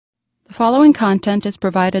The following content is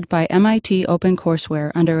provided by MIT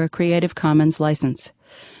OpenCourseware under a Creative Commons license.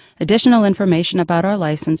 Additional information about our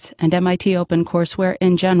license and MIT OpenCourseware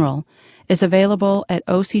in general is available at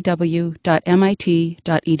ocw.mit.edu.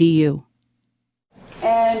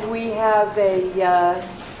 And we have a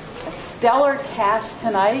stellar cast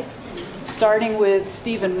tonight, starting with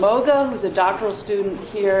Stephen Moga, who's a doctoral student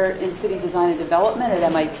here in City Design and Development at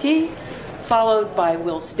MIT, followed by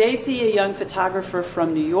Will Steacy, a young photographer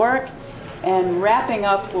from New York, and wrapping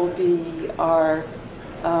up will be our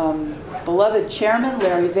beloved chairman,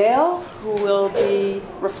 Larry Vale, who will be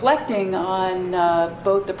reflecting on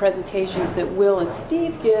both the presentations that Will and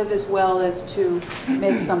Steve give, as well as to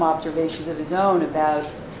make some observations of his own about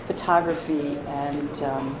photography and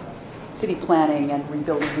city planning and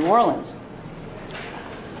rebuilding New Orleans.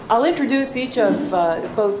 I'll introduce each of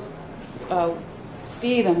both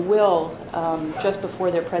Steve and Will just before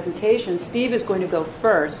their presentation. Steve is going to go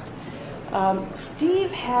first. Steve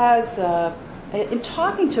has, in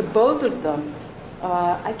talking to both of them,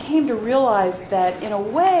 I came to realize that in a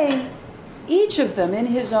way, each of them in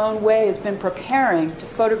his own way has been preparing to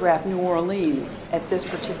photograph New Orleans at this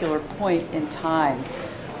particular point in time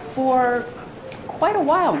for quite a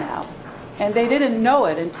while now. And they didn't know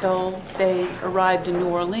it until they arrived in New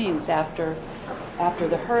Orleans after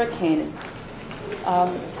the hurricane.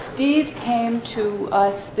 Steve came to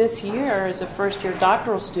us this year as a first-year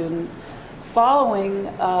doctoral student following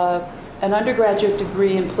an undergraduate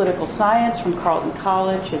degree in political science from Carleton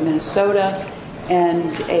College in Minnesota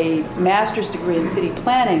and a master's degree in city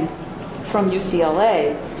planning from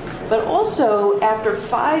UCLA. But also, after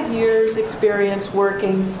 5 years' experience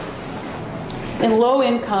working in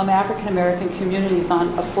low-income African-American communities on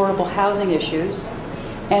affordable housing issues,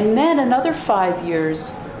 and then another 5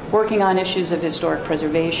 years working on issues of historic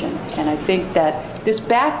preservation. And I think that this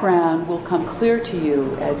background will come clear to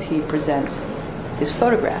you as he presents his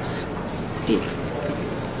photographs. Steve.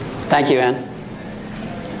 Thank you, Ann.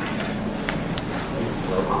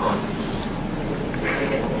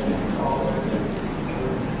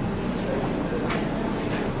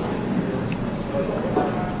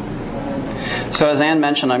 So as Ann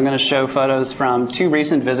mentioned, I'm going to show photos from 2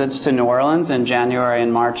 recent visits to New Orleans in January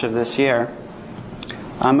and March of this year.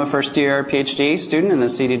 I'm a first-year PhD student in the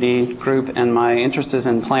CDD group, and my interest is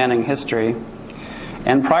in planning history.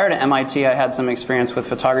 And prior to MIT, I had some experience with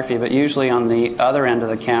photography, but usually on the other end of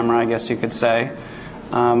the camera, I guess you could say,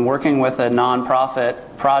 working with a nonprofit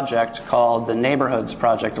project called the Neighborhoods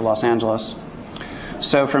Project of Los Angeles.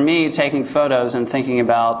 So for me, taking photos and thinking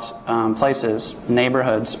about places,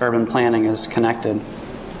 neighborhoods, urban planning is connected.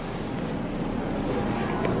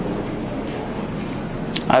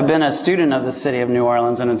 I've been a student of the city of New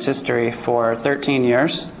Orleans and its history for 13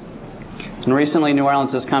 years. And recently, New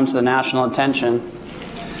Orleans has come to the national attention.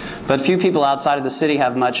 But few people outside of the city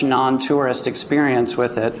have much non-tourist experience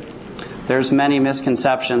with it. There's many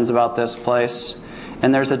misconceptions about this place.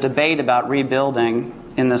 And there's a debate about rebuilding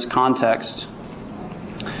in this context.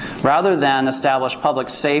 Rather than establish public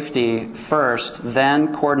safety first,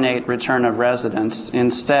 then coordinate return of residents,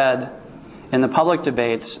 instead, in the public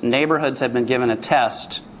debates, neighborhoods have been given a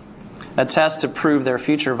test to prove their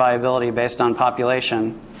future viability based on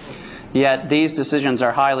population. Yet these decisions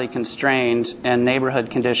are highly constrained and neighborhood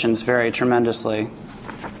conditions vary tremendously.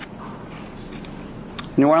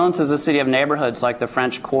 New Orleans is a city of neighborhoods like the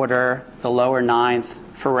French Quarter, the Lower Ninth,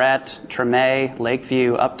 Ferret, Treme,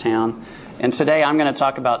 Lakeview, Uptown. And today I'm going to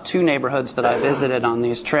talk about 2 neighborhoods that I visited on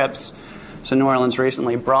these trips to New Orleans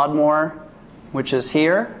recently. Broadmoor, which is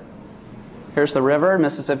here. Here's the river,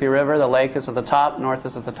 Mississippi River. The lake is at the top, north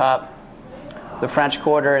is at the top. The French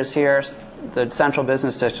Quarter is here. The Central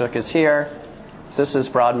Business District is here. This is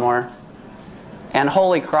Broadmoor. And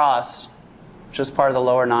Holy Cross, which is part of the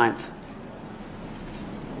Lower Ninth.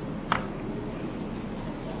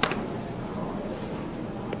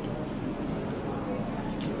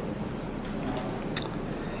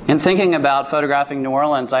 In thinking about photographing New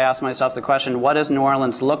Orleans, I asked myself the question, what does New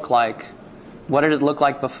Orleans look like? What did it look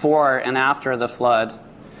like before and after the flood?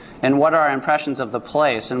 And what are our impressions of the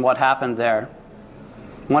place and what happened there?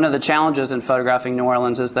 One of the challenges in photographing New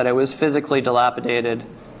Orleans is that it was physically dilapidated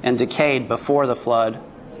and decayed before the flood.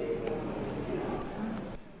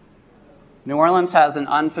 New Orleans has an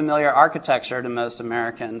unfamiliar architecture to most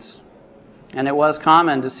Americans. And it was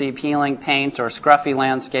common to see peeling paint or scruffy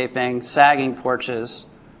landscaping, sagging porches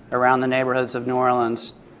around the neighborhoods of New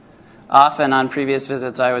Orleans. Often on previous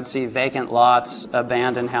visits, I would see vacant lots,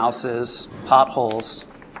 abandoned houses, potholes.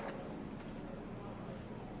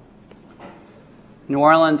 New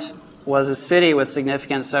Orleans was a city with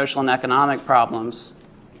significant social and economic problems.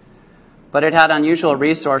 But it had unusual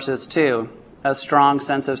resources too, a strong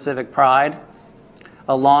sense of civic pride,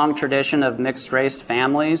 a long tradition of mixed-race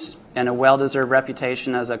families, and a well-deserved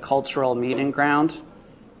reputation as a cultural meeting ground,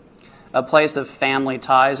 a place of family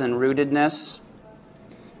ties and rootedness,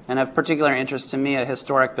 and of particular interest to me, a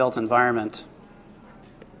historic built environment.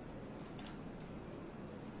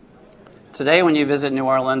 Today, when you visit New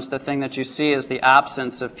Orleans, the thing that you see is the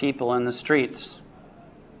absence of people in the streets.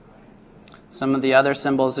 Some of the other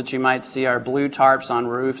symbols that you might see are blue tarps on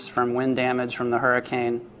roofs from wind damage from the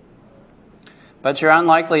hurricane. But you're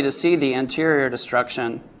unlikely to see the interior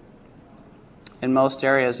destruction in most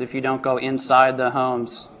areas if you don't go inside the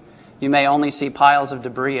homes. You may only see piles of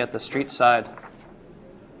debris at the street side.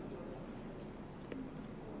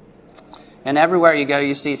 And everywhere you go,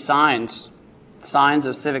 you see signs. Signs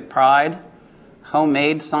of civic pride,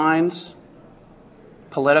 homemade signs,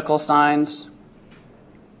 political signs,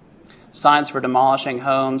 signs for demolishing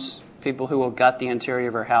homes, people who will gut the interior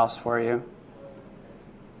of your house for you,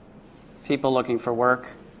 people looking for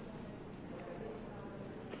work.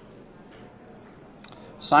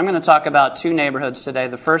 So I'm going to talk about two neighborhoods today.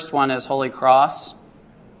 The first one is Holy Cross.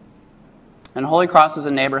 And Holy Cross is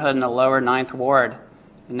a neighborhood in the lower 9th Ward,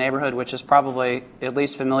 a neighborhood which is probably at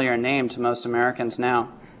least familiar in name to most Americans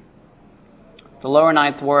now. The lower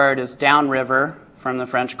 9th Ward is downriver from the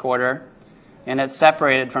French Quarter, and it's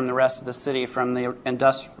separated from the rest of the city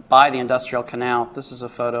by the Industrial Canal. This is a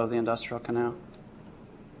photo of the Industrial Canal.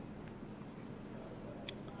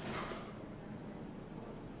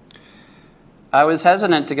 I was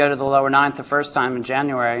hesitant to go to the lower 9th the first time in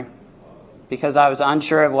January because I was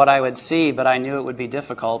unsure of what I would see, but I knew it would be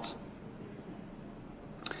difficult.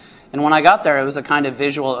 And when I got there, it was a kind of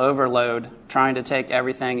visual overload, trying to take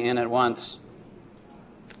everything in at once.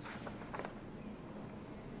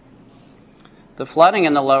 The flooding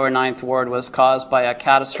in the lower 9th Ward was caused by a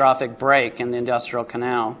catastrophic break in the Industrial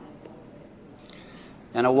Canal.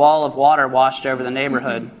 And a wall of water washed over the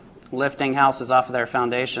neighborhood, lifting houses off of their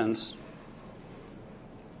foundations.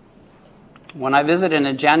 When I visited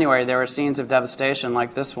in January, there were scenes of devastation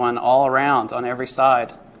like this one all around on every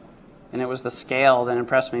side. And it was the scale that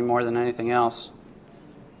impressed me more than anything else.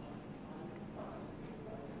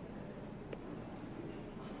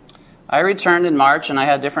 I returned in March and I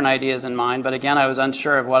had different ideas in mind, but again, I was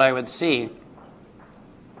unsure of what I would see.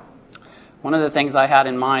 One of the things I had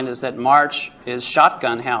in mind is that March is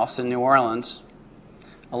Shotgun House in New Orleans,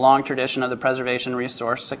 a long tradition of the Preservation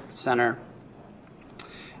Resource Center.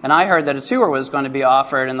 And I heard that a tour was going to be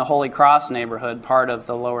offered in the Holy Cross neighborhood, part of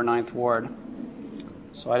the lower 9th Ward.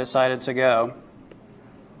 So I decided to go.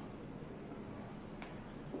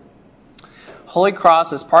 Holy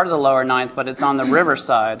Cross is part of the lower 9th, but it's on the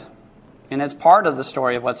riverside. And it's part of the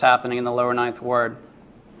story of what's happening in the lower 9th Ward.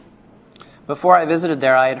 Before I visited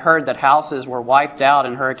there, I had heard that houses were wiped out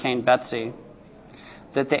in Hurricane Betsy,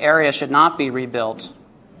 that the area should not be rebuilt.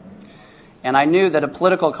 And I knew that a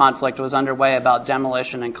political conflict was underway about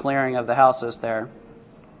demolition and clearing of the houses there.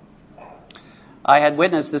 I had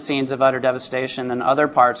witnessed the scenes of utter devastation in other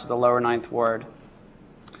parts of the lower 9th Ward.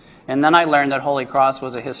 And then I learned that Holy Cross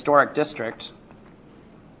was a historic district.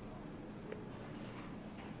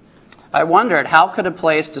 I wondered, how could a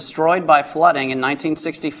place destroyed by flooding in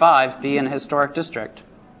 1965 be an historic district?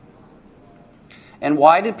 And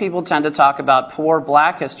why did people tend to talk about poor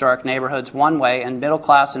black historic neighborhoods one way and middle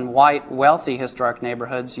class and white wealthy historic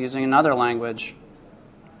neighborhoods using another language?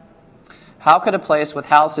 How could a place with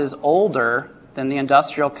houses older than the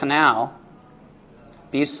Industrial Canal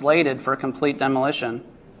be slated for complete demolition?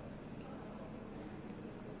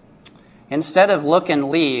 Instead of look and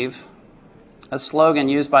leave, a slogan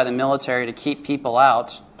used by the military to keep people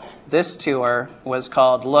out, this tour was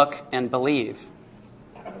called Look and Believe.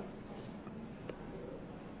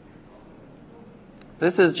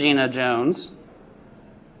 This is Gina Jones.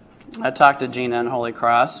 I talked to Gina in Holy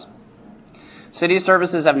Cross. City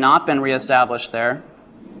services have not been reestablished there.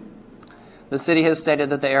 The city has stated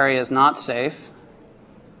that the area is not safe.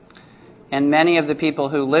 And many of the people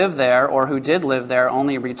who live there or who did live there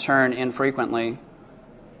only return infrequently.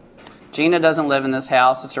 Gina doesn't live in this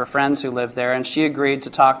house. It's her friends who live there, and she agreed to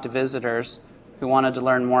talk to visitors who wanted to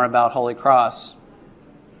learn more about Holy Cross.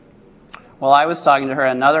 While I was talking to her,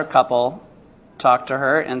 another couple talked to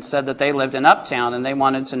her and said that they lived in Uptown, and they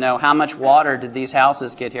wanted to know how much water did these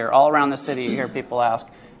houses get here. All around the city, you hear people ask,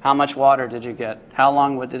 how much water did you get? How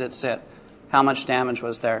long did it sit? How much damage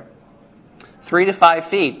was there? 3 to 5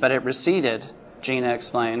 feet, but it receded, Gina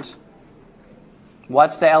explained.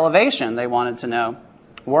 What's the elevation? They wanted to know.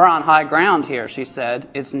 We're on high ground here, she said.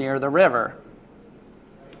 It's near the river.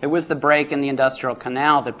 It was the break in the Industrial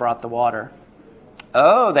Canal that brought the water.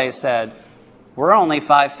 "Oh," they said, "we're only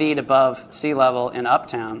 5 feet above sea level in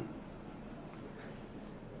Uptown."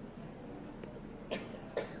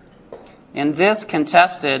 In this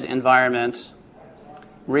contested environment,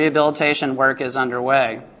 rehabilitation work is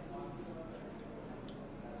underway.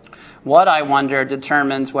 What, I wonder,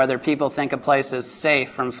 determines whether people think a place is safe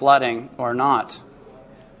from flooding or not?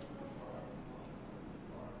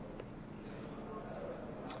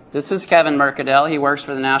 This is Kevin Mercadel. He works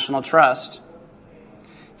for the National Trust.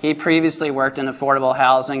 He previously worked in affordable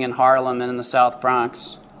housing in Harlem and in the South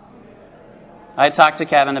Bronx. I talked to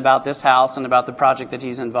Kevin about this house and about the project that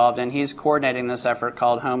he's involved in. He's coordinating this effort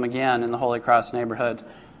called Home Again in the Holy Cross neighborhood.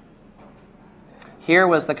 Here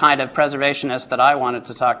was the kind of preservationist that I wanted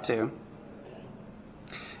to talk to.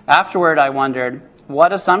 Afterward, I wondered,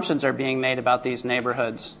 what assumptions are being made about these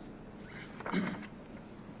neighborhoods?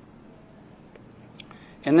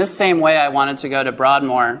 In this same way, I wanted to go to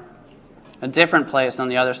Broadmoor, a different place on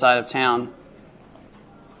the other side of town.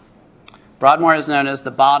 Broadmoor is known as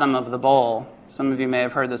the bottom of the bowl. Some of you may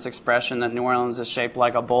have heard this expression that New Orleans is shaped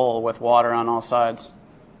like a bowl with water on all sides.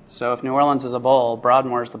 So if New Orleans is a bowl,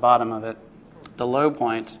 Broadmoor is the bottom of it, the low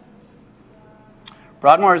point.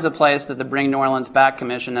 Broadmoor is a place that the Bring New Orleans Back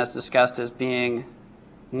Commission has discussed as being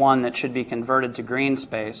one that should be converted to green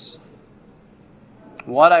space.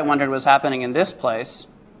 What, I wondered, was happening in this place,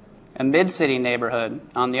 a mid-city neighborhood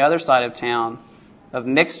on the other side of town of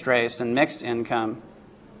mixed race and mixed income.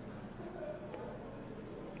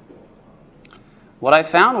 What I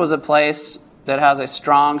found was a place that has a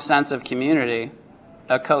strong sense of community,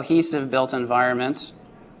 a cohesive built environment,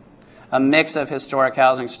 a mix of historic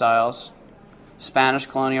housing styles, Spanish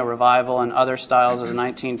colonial revival and other styles of the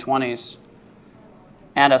 1920s,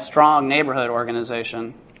 and a strong neighborhood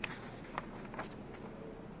organization.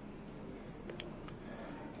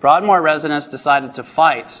 Broadmoor residents decided to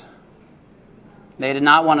fight. They did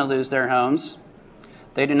not want to lose their homes.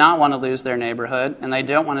 They do not want to lose their neighborhood, and they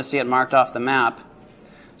don't want to see it marked off the map.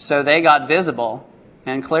 So they got visible,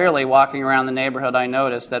 and clearly walking around the neighborhood, I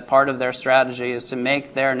noticed that part of their strategy is to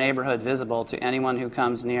make their neighborhood visible to anyone who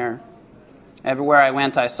comes near. Everywhere I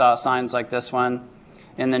went, I saw signs like this one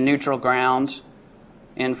in the neutral ground,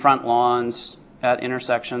 in front lawns, at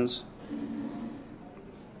intersections.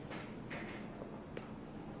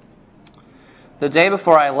 The day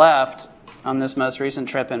before I left, on this most recent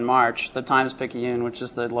trip in March, the Times-Picayune, which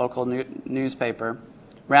is the local newspaper,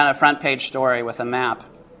 ran a front-page story with a map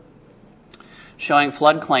showing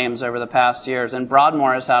flood claims over the past years, and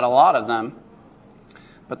Broadmoor has had a lot of them.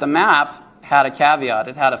 But the map had a caveat.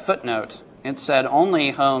 It had a footnote. It said only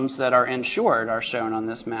homes that are insured are shown on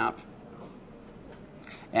this map.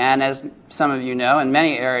 And as some of you know, in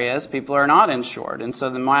many areas, people are not insured, and so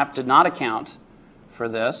the map did not account for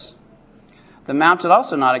this. The map did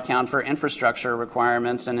also not account for infrastructure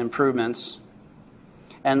requirements and improvements.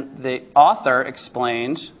 And the author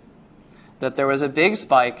explained that there was a big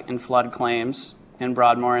spike in flood claims in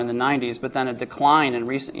Broadmoor in the 90s, but then a decline in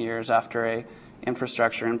recent years after an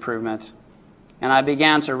infrastructure improvement. And I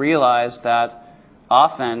began to realize that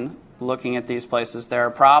often, looking at these places, there are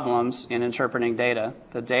problems in interpreting data.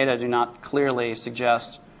 The data do not clearly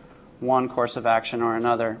suggest one course of action or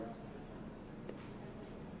another.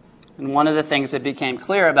 And one of the things that became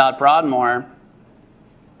clear about Broadmoor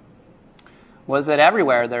was that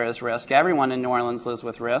everywhere there is risk. Everyone in New Orleans lives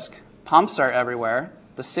with risk. Pumps are everywhere.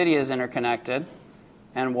 The city is interconnected,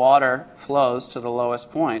 and water flows to the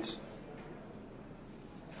lowest point.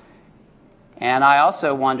 And I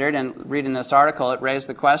also wondered, and reading this article, it raised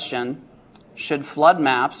the question, should flood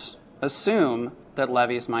maps assume that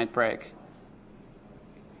levees might break?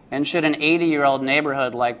 And should an 80-year-old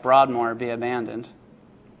neighborhood like Broadmoor be abandoned?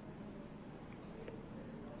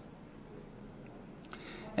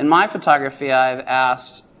 In my photography, I've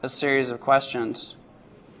asked a series of questions.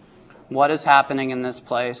 What is happening in this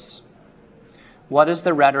place? What is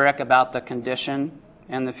the rhetoric about the condition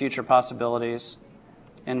and the future possibilities?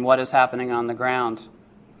 And what is happening on the ground?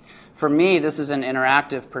 For me, this is an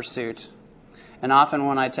interactive pursuit. And often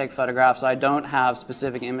when I take photographs, I don't have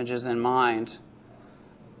specific images in mind,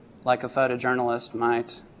 like a photojournalist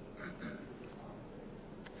might.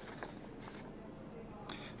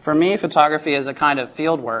 For me, photography is a kind of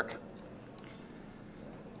field work.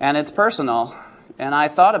 And it's personal. And I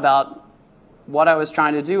thought about what I was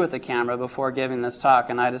trying to do with the camera before giving this talk,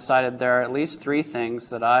 and I decided there are at least 3 things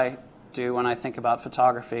that I do when I think about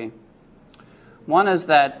photography. One is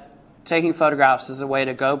that taking photographs is a way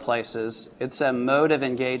to go places. It's a mode of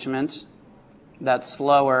engagement that's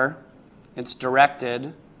slower, it's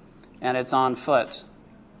directed, and it's on foot.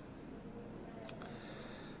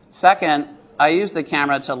 Second, I use the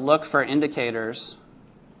camera to look for indicators,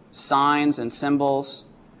 signs and symbols,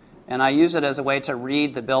 and I use it as a way to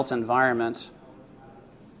read the built environment.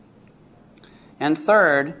 And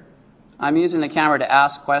third, I'm using the camera to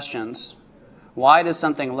ask questions. Why does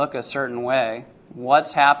something look a certain way?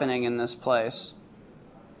 What's happening in this place?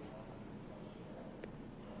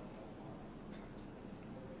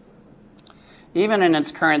 Even in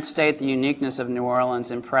its current state, the uniqueness of New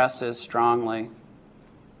Orleans impresses strongly.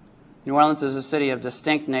 New Orleans is a city of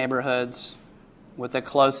distinct neighborhoods with a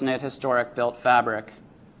close-knit historic built fabric.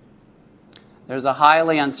 There's a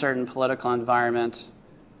highly uncertain political environment,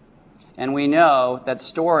 and we know that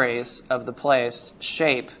stories of the place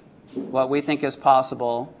shape what we think is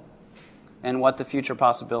possible and what the future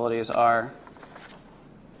possibilities are.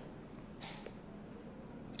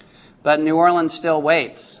 But New Orleans still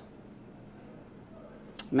waits.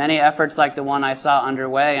 Many efforts like the one I saw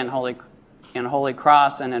underway in Holy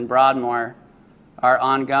Cross and in Broadmoor are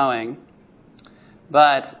ongoing.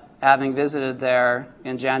 But having visited there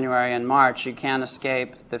in January and March, you can't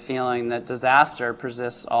escape the feeling that disaster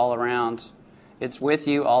persists all around. It's with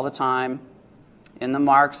you all the time, in the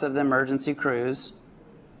marks of the emergency crews,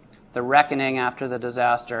 the reckoning after the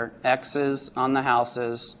disaster, X's on the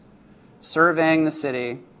houses, surveying the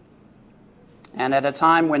city, and at a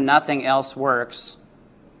time when nothing else works,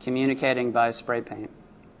 communicating by spray paint.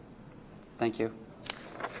 Thank you.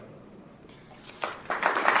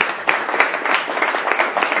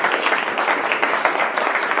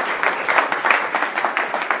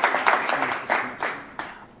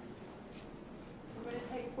 We're going to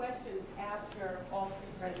take questions after all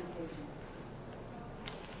three presentations.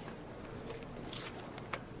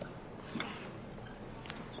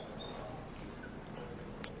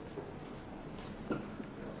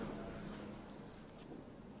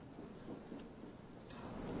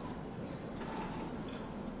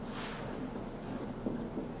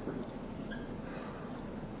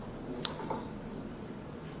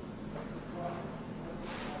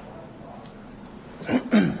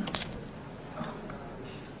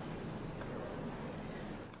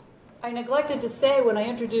 I neglected to say when I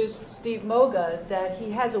introduced Steve Moga that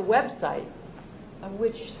he has a website on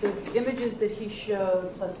which the images that he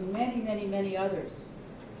showed, plus many, many, many others,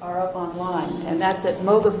 are up online. And that's at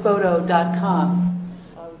mogaphoto.com,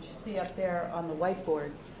 which you see up there on the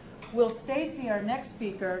whiteboard. Will Steacy, our next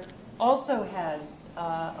speaker, also has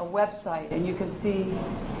a website, and you can see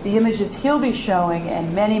the images he'll be showing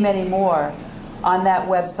and many, many more on that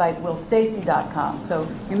website, willsteacy.com. So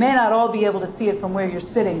you may not all be able to see it from where you're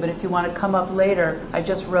sitting, but if you want to come up later, I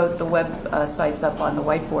just wrote the web sites up on the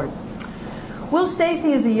whiteboard. Will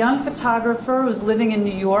Steacy is a young photographer who's living in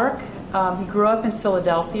New York. He grew up in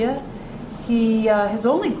Philadelphia. He has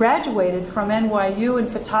only graduated from NYU in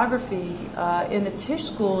photography in the Tisch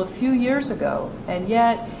School a few years ago, and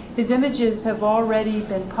yet his images have already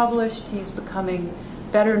been published. He's becoming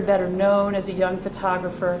better and better known as a young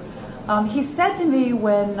photographer. He said to me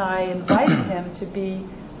when I invited him to be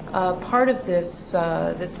part of this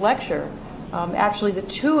lecture, actually the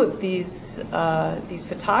two of these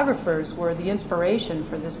photographers were the inspiration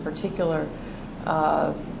for this particular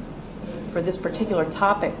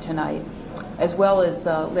topic tonight, as well as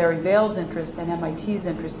Larry Vale's interest and MIT's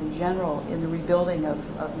interest in general in the rebuilding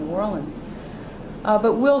of New Orleans.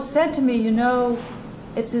 But Will said to me, you know,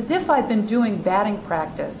 it's as if I've been doing batting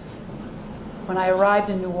practice when I arrived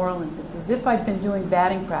in New Orleans. It's as if I'd been doing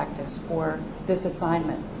batting practice for this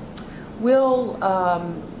assignment. Will,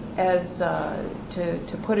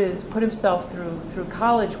 to put himself through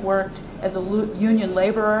college, worked as a union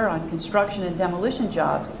laborer on construction and demolition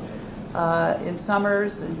jobs in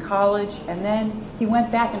summers in college, and then he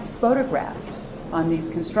went back and photographed on these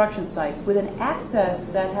construction sites with an access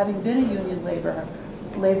that, having been a union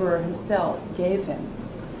laborer himself, gave him.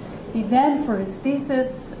 He then, for his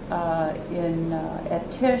thesis at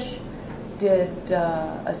Tisch, did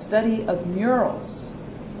a study of murals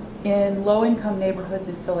in low-income neighborhoods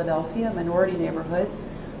in Philadelphia, minority neighborhoods,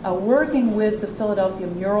 working with the Philadelphia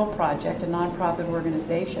Mural Project, a nonprofit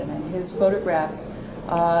organization. And his photographs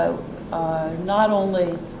not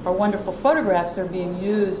only are wonderful photographs, they're being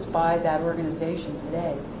used by that organization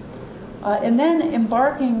today. And then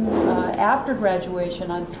embarking after graduation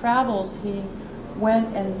on travels, he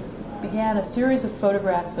went and began a series of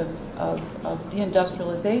photographs of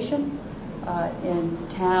deindustrialization in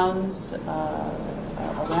towns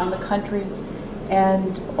around the country,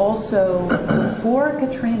 and also before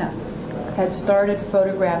Katrina had started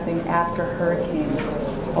photographing after hurricanes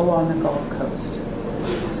along the Gulf Coast.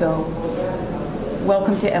 So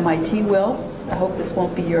welcome to MIT, Will. I hope this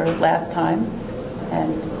won't be your last time,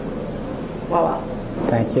 and voila.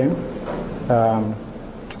 Thank you. I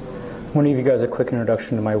want to give you guys a quick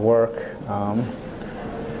introduction to my work.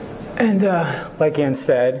 Like Ann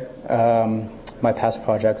said, my past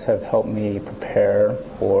projects have helped me prepare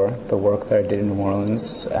for the work that I did in New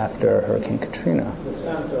Orleans after Hurricane Katrina. The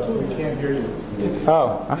sounds we can't hear you.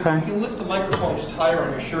 Oh, okay. You can lift the microphone just higher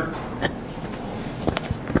on your shirt.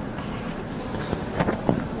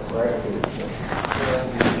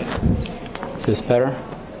 Is this better?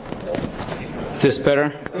 Is this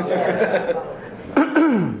better?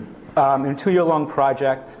 In a 2-year-long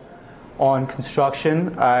project on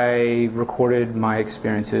construction, I recorded my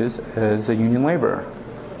experiences as a union laborer.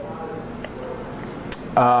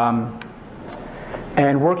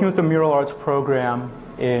 And working with the Mural Arts program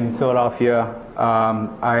in Philadelphia,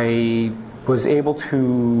 I was able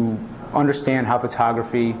to understand how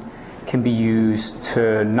photography can be used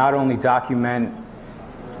to not only document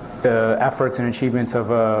the efforts and achievements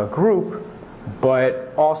of a group,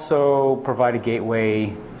 but also provide a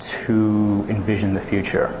gateway to envision the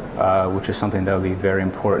future, which is something that will be very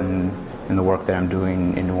important in the work that I'm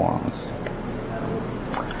doing in New Orleans.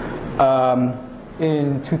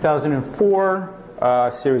 In 2004,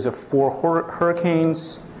 a series of 4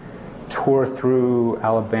 hurricanes tore through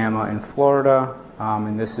Alabama and Florida,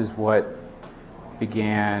 and this is what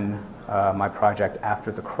began my project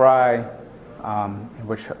After the Cry, in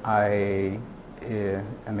which I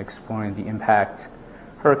am exploring the impact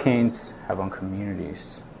hurricanes have on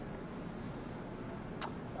communities.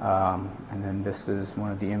 And then this is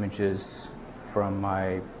one of the images from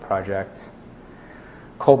my project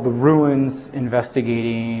called The Ruins,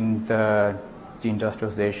 investigating the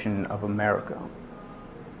deindustrialization of America.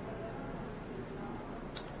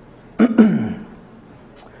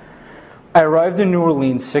 I arrived in New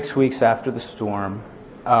Orleans 6 weeks after the storm,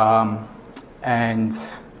 and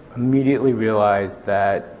immediately realized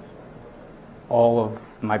that all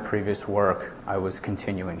of my previous work I was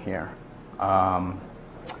continuing here.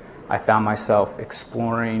 I found myself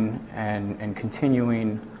exploring and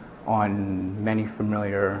continuing on many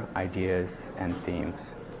familiar ideas and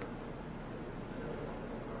themes.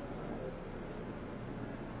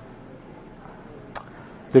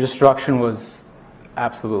 The destruction was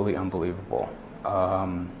absolutely unbelievable.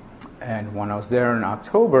 And when I was there in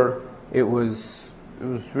October, it was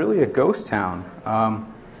really a ghost town.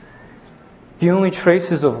 The only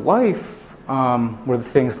traces of life were the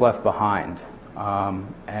things left behind.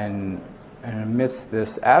 And amidst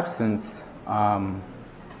this absence,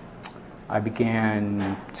 I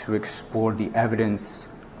began to explore the evidence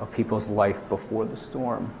of people's life before the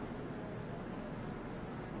storm.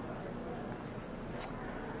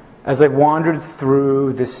 As I wandered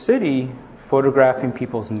through the city, photographing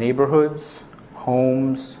people's neighborhoods,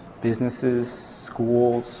 homes, businesses,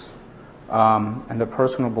 schools, and their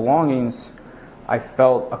personal belongings, I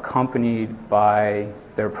felt accompanied by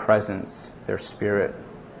their presence, their spirit.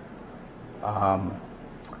 And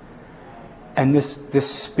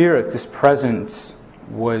this spirit, this presence,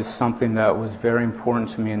 was something that was very important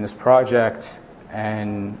to me in this project,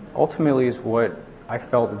 and ultimately is what I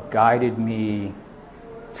felt guided me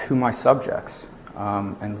to my subjects,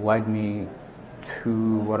 and led me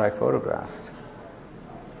to what I photographed.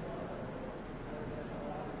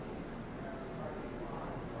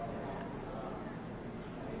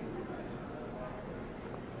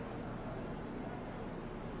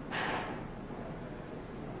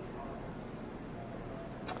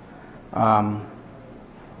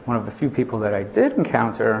 One of the few people that I did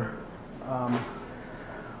encounter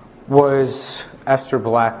was Esther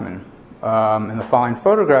Blackman. And the following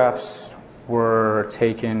photographs were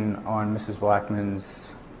taken on Mrs.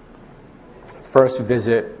 Blackman's first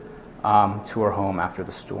visit to her home after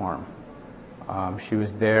the storm. She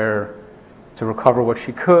was there to recover what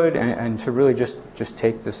she could and to really just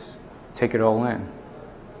take it all in.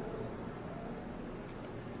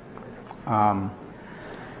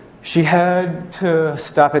 She had to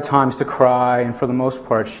stop at times to cry, and for the most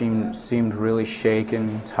part, she seemed really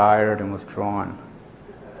shaken, tired, and withdrawn.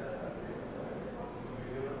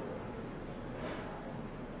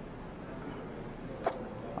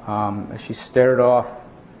 As she stared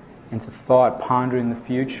off into thought, pondering the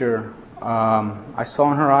future, I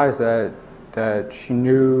saw in her eyes that she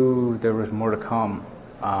knew there was more to come,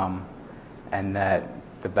 and that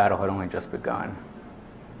the battle had only just begun.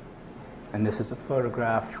 And this is a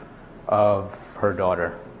photograph of her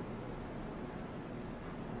daughter.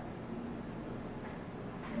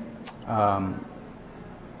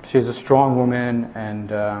 She's a strong woman,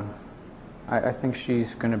 and I think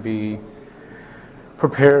she's going to be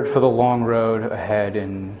prepared for the long road ahead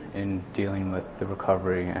in dealing with the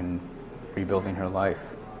recovery and rebuilding her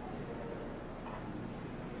life.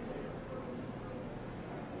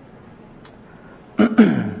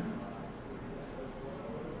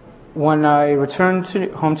 when I returned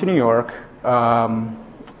home to New York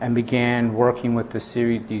and began working with these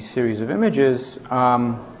series of images,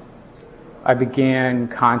 I began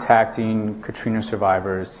contacting Katrina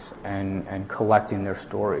survivors and collecting their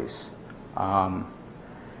stories. And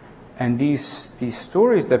these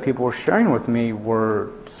stories that people were sharing with me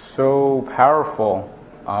were so powerful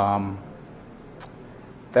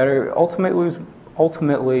that I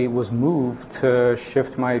ultimately was moved to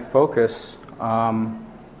shift my focus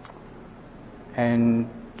and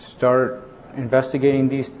start investigating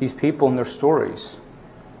these people and their stories.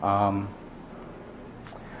 And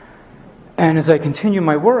as I continue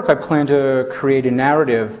my work, I plan to create a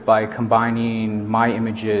narrative by combining my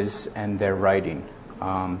images and their writing.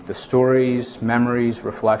 The stories, memories,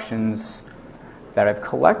 reflections that I've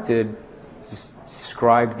collected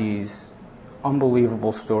describe these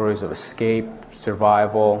unbelievable stories of escape,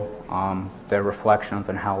 survival, their reflections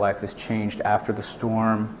on how life has changed after the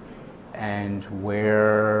storm, and what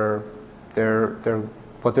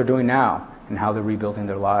they're doing now and how they're rebuilding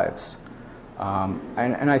their lives.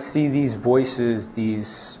 And I see these voices,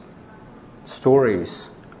 these stories,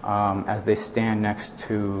 as they stand next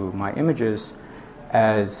to my images,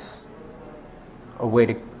 as a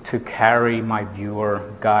way to carry my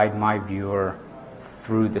viewer, guide my viewer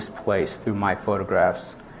through this place, through my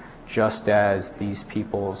photographs, just as these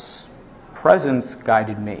people's presence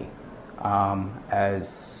guided me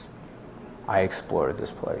as I explored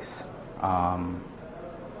this place.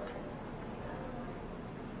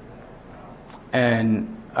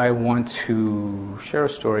 And I want to share a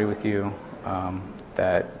story with you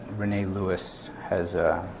that Renee Lewis has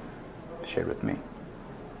shared with me.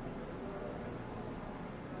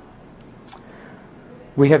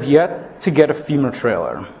 We have yet to get a FEMA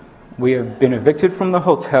trailer. We have been evicted from the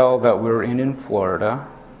hotel that we were in Florida.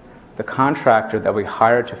 The contractor that we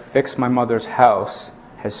hired to fix my mother's house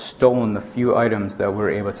has stolen the few items that we were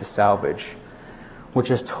able to salvage, which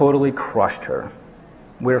has totally crushed her.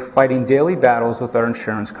 We're fighting daily battles with our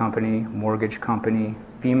insurance company, mortgage company,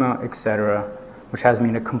 FEMA, etc., which has me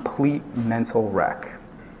in a complete mental wreck.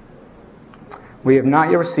 We have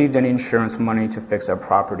not yet received any insurance money to fix our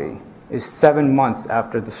property. It's 7 months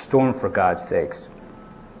after the storm, for God's sakes.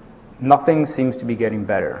 Nothing seems to be getting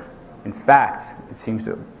better. In fact, it seems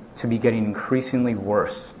to be getting increasingly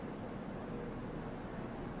worse.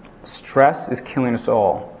 Stress is killing us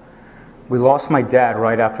all. We lost my dad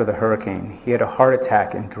right after the hurricane. He had a heart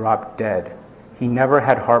attack and dropped dead. He never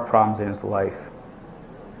had heart problems in his life.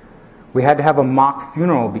 We had to have a mock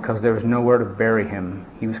funeral because there was nowhere to bury him.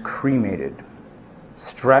 He was cremated.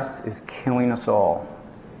 Stress is killing us all.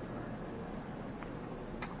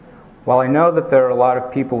 While I know that there are a lot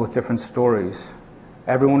of people with different stories,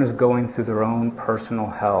 everyone is going through their own personal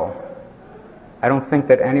hell. I don't think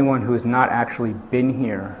that anyone who has not actually been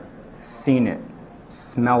here, seen it,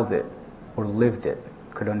 smelled it, or lived it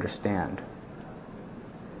could understand.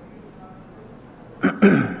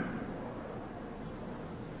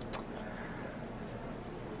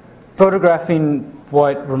 Photographing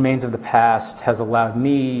what remains of the past has allowed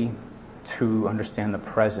me to understand the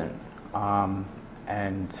present.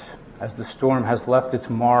 And as the storm has left its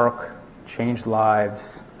mark, changed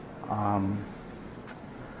lives, I'm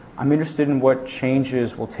interested in what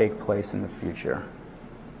changes will take place in the future.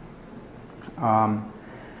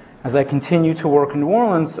 As I continue to work in New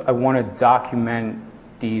Orleans, I want to document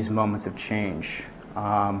these moments of change.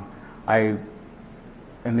 I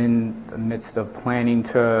am in the midst of planning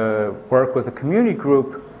to work with a community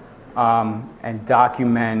group and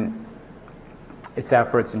document its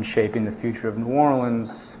efforts in shaping the future of New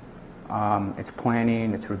Orleans, its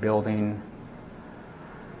planning, its rebuilding.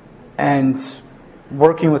 And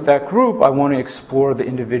working with that group, I want to explore the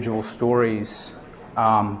individual stories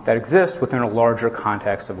that exist within a larger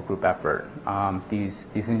context of a group effort.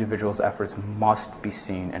 These individuals' efforts must be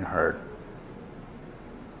seen and heard.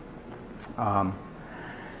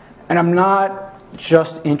 And I'm not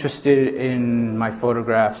just interested in my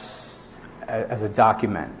photographs as a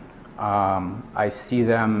document. I see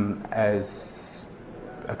them as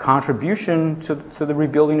a contribution to the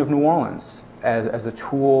rebuilding of New Orleans, as a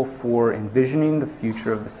tool for envisioning the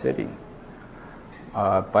future of the city.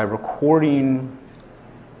 By recording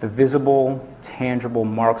the visible, tangible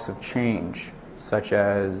marks of change, such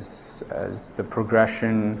as the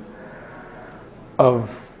progression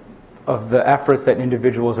of the efforts that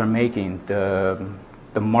individuals are making, the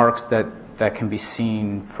marks that can be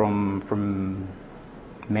seen from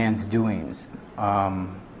man's doings,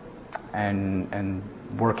 and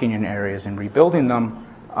working in areas and rebuilding them.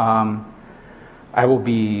 I will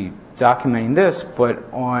be documenting this, but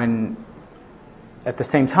on at the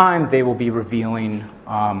same time, they will be revealing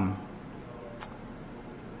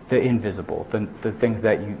the invisible, the things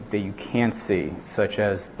that you can't see, such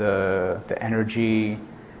as the energy,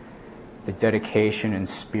 the dedication and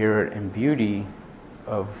spirit and beauty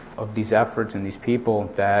of these efforts and these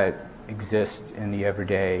people that exist in the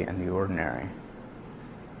everyday and the ordinary.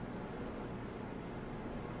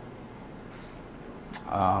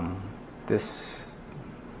 I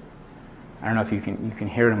don't know if you can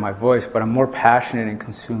hear it in my voice, but I'm more passionate and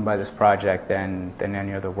consumed by this project than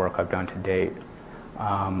any other work I've done to date.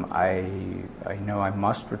 I know I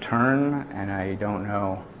must return, and I don't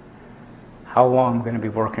know how long I'm going to be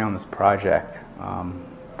working on this project,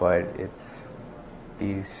 but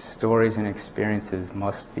these stories and experiences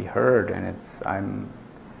must be heard, and I'm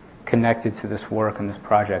connected to this work and this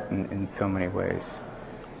project in so many ways.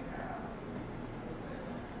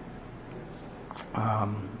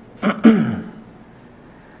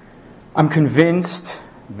 I'm convinced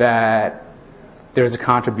that there's a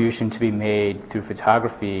contribution to be made through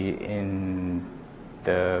photography in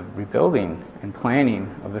the rebuilding and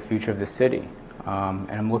planning of the future of the city,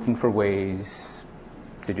 and I'm looking for ways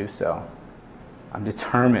to do so. I'm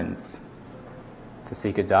determined to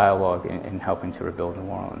seek a dialogue in helping to rebuild New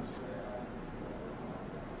Orleans.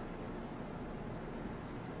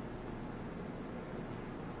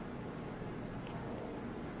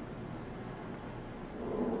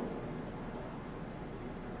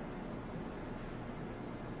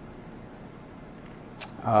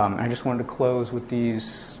 I just wanted to close with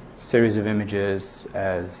these series of images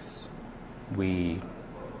as we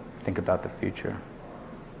think about the future.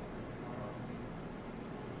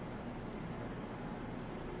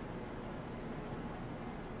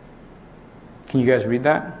 Can you guys read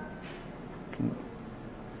that? You can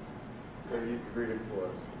read it for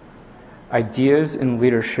us. Ideas and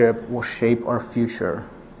leadership will shape our future.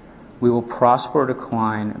 We will prosper or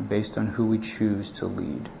decline based on who we choose to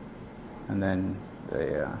lead. And then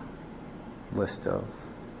a list of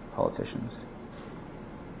politicians.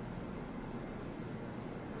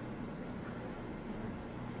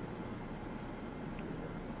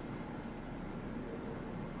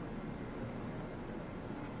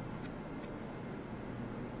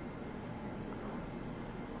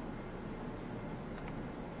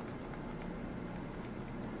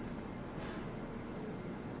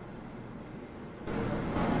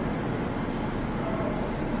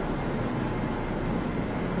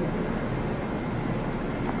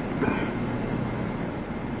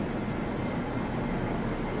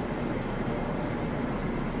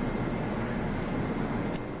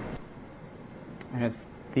 And it's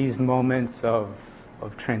these moments of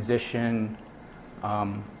transition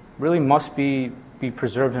really must be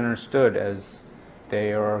preserved and understood as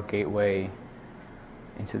they are our gateway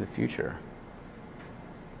into the future.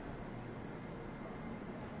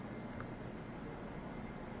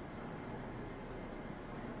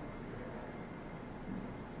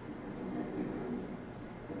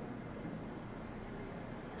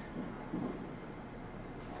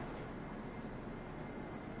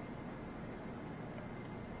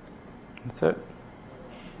 That's it.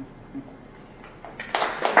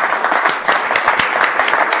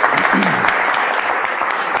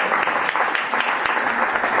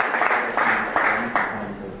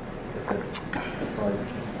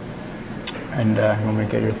 And you want me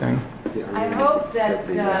to get your thing? I hope that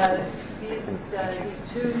these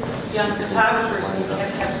two young photographers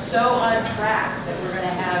have kept so on track that we're going to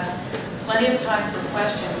have plenty of time for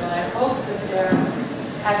questions, and I hope that they're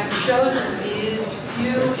having chosen these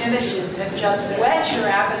few images have just whet your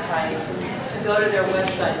appetite to go to their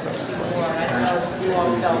websites and see more. And I don't know if you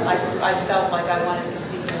all felt, I felt like I wanted to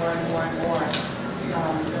see more and more and more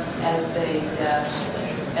as they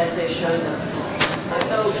showed them.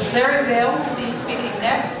 So Larry Vale will be speaking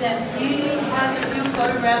next, and he has a few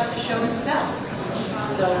photographs to show himself.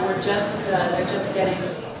 So we're just, they're just getting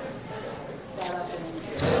that up and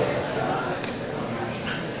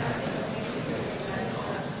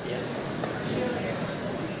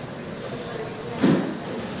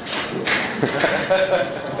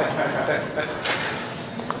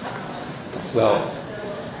Well,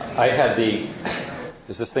 I had the...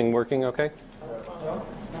 Is this thing working okay?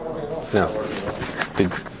 No.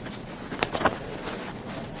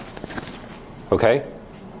 Okay?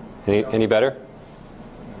 Any better?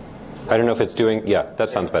 I don't know if it's doing... Yeah, that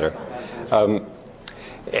sounds better.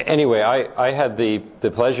 Anyway, I had the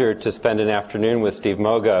pleasure to spend an afternoon with Steve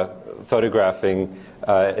Moga photographing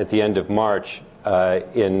at the end of March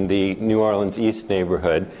in the New Orleans East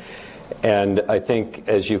neighborhood. And I think,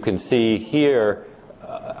 as you can see here,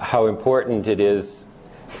 how important it is,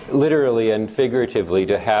 literally and figuratively,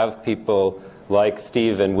 to have people like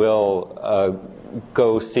Steve and Will,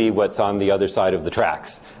 go see what's on the other side of the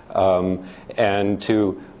tracks, and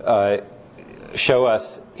to show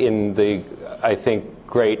us in the, I think,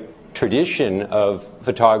 great tradition of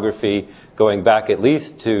photography going back at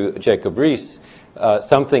least to Jacob Riis,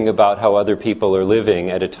 something about how other people are living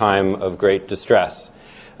at a time of great distress.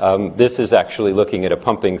 This is actually looking at a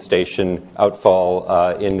pumping station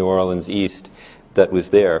outfall in New Orleans East that was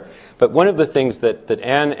there. But one of the things that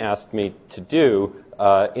Anne asked me to do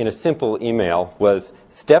in a simple email was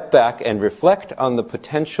step back and reflect on the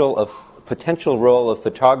potential role of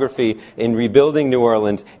photography in rebuilding New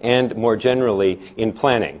Orleans and more generally in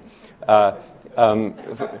planning. So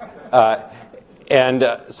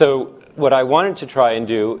what I wanted to try and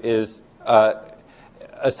do is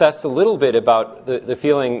assess a little bit about the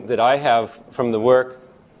feeling that I have from the work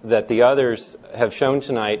that the others have shown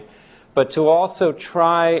tonight, but to also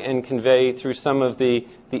try and convey through some of the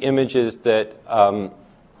images that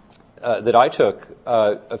that I took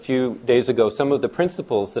a few days ago, some of the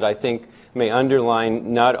principles that I think may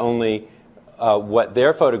underline not only what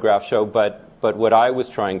their photographs show, but what I was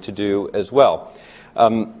trying to do as well.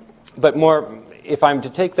 But more, if I'm to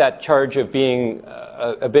take that charge of being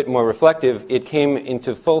a bit more reflective, it came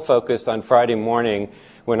into full focus on Friday morning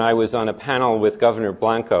when I was on a panel with Governor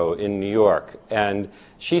Blanco in New York. And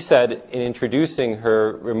she said, in introducing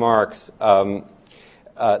her remarks,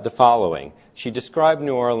 the following. She described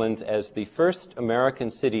New Orleans as the first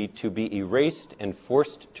American city to be erased and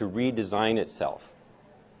forced to redesign itself.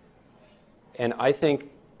 And I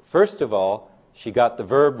think, first of all, she got the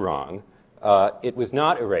verb wrong. It was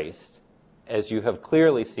not erased, as you have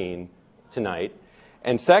clearly seen tonight.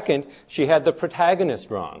 And second, she had the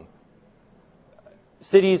protagonist wrong.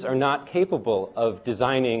 Cities are not capable of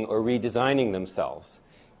designing or redesigning themselves.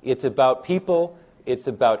 It's about people, it's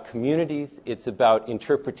about communities, it's about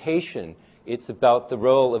interpretation, it's about the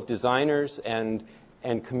role of designers and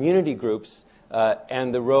community groups,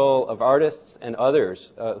 and the role of artists and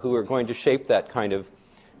others who are going to shape that kind of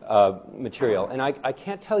material. And I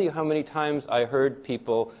can't tell you how many times I heard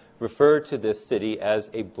people refer to this city as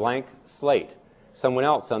a blank slate. Someone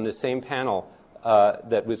else on the same panel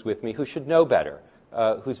that was with me who should know better,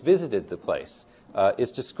 who's visited the place,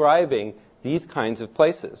 is describing these kinds of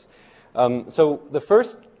places. So the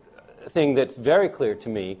first thing that's very clear to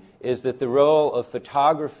me is that the role of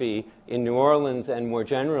photography in New Orleans and more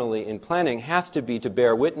generally in planning has to be to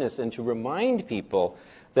bear witness and to remind people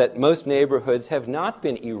that most neighborhoods have not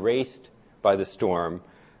been erased by the storm.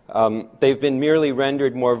 They've been merely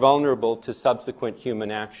rendered more vulnerable to subsequent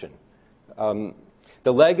human action.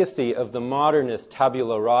 The legacy of the modernist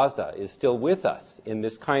tabula rasa is still with us in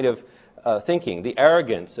this kind of thinking. The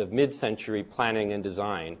arrogance of mid-century planning and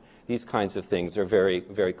design, these kinds of things are very,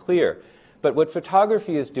 very clear. But what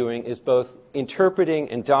photography is doing is both interpreting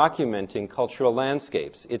and documenting cultural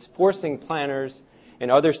landscapes. It's forcing planners and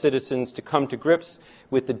other citizens to come to grips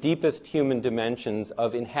with the deepest human dimensions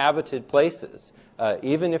of inhabited places.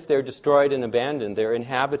 Even if they're destroyed and abandoned, they're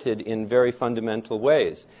inhabited in very fundamental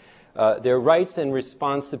ways. There are rights and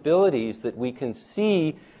responsibilities that we can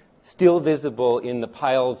see still visible in the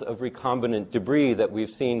piles of recombinant debris that we've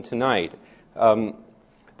seen tonight.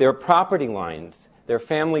 There are property lines, there are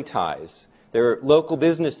family ties, there are local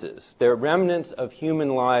businesses, there are remnants of human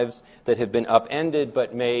lives that have been upended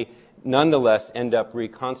but may nonetheless end up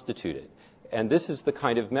reconstituted. And this is the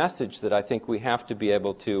kind of message that I think we have to be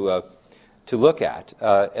able to look at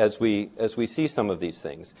as we see some of these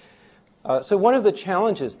things. So one of the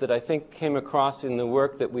challenges that I think came across in the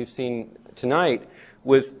work that we've seen tonight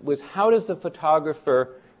was how does the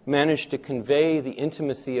photographer manage to convey the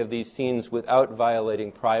intimacy of these scenes without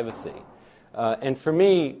violating privacy? And for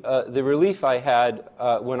me, the relief I had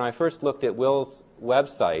when I first looked at Will's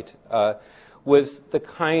website was the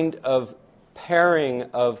kind of pairing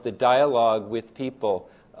of the dialogue with people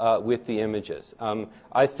with the images.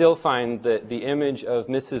 I still find that the image of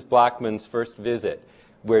Mrs. Blackman's first visit,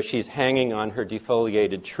 where she's hanging on her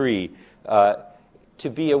defoliated tree, to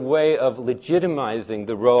be a way of legitimizing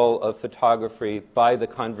the role of photography by the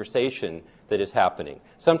conversation that is happening.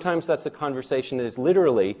 Sometimes that's a conversation that is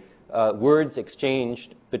literally words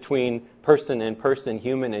exchanged between person and person,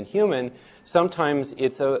 human and human. Sometimes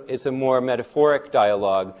it's a more metaphoric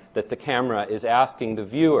dialogue that the camera is asking the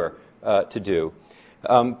viewer to do.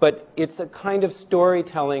 But it's a kind of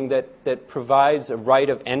storytelling that provides a right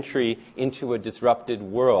of entry into a disrupted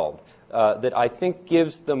world that I think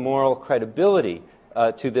gives the moral credibility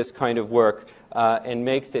to this kind of work and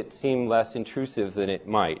makes it seem less intrusive than it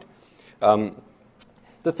might.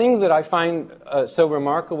 The thing that I find so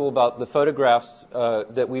remarkable about the photographs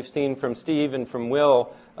that we've seen from Steve and from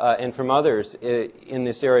Will and from others in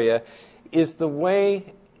this area, is the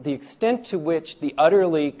extent to which the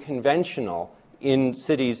utterly conventional in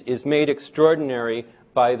cities is made extraordinary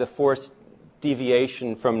by the forced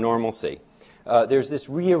deviation from normalcy. There's this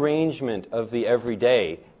rearrangement of the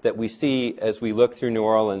everyday that we see as we look through New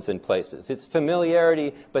Orleans and places. It's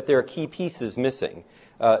familiarity, but there are key pieces missing.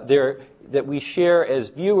 That we share as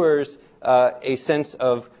viewers a sense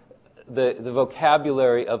of the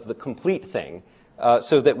vocabulary of the complete thing,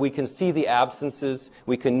 so that we can see the absences,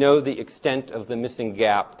 we can know the extent of the missing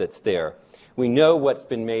gap that's there. We know what's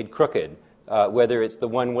been made crooked, whether it's the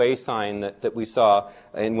one-way sign that we saw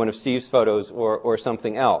in one of Steve's photos or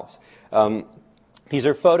something else. These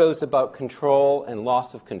are photos about control and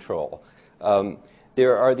loss of control.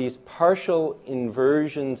 There are these partial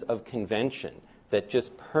inversions of convention that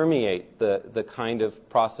just permeate the kind of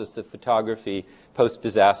process of photography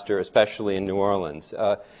post-disaster, especially in New Orleans.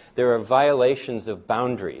 There are violations of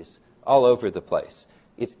boundaries all over the place.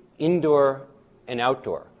 It's indoor and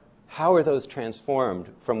outdoor. How are those transformed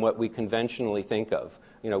from what we conventionally think of?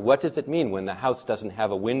 What does it mean when the house doesn't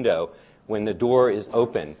have a window, when the door is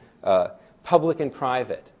open? Public and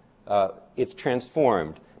private. It's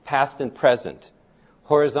transformed, past and present.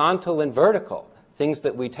 Horizontal and vertical, things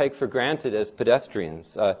that we take for granted as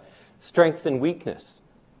pedestrians. Strength and weakness.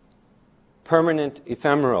 Permanent,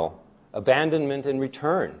 ephemeral. Abandonment and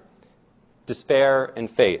return. Despair and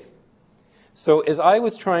faith. So as I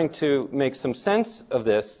was trying to make some sense of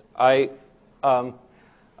this, I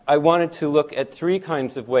wanted to look at three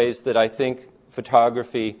kinds of ways that I think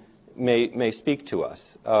photography may speak to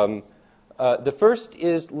us. The first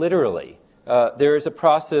is literally. There is a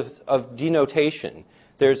process of denotation.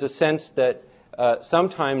 There's a sense that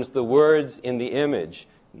sometimes the words in the image,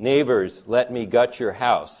 neighbors, let me gut your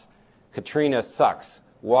house, Katrina sucks,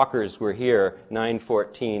 walkers were here,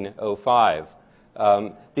 9/14/05.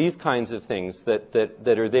 These kinds of things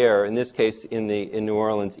that are there, in this case in New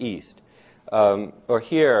Orleans East. Or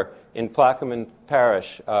here in Plaquemine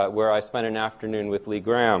Parish, where I spent an afternoon with Lee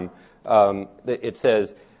Graham, it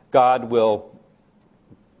says, God will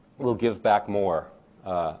give back more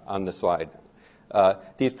on the slide.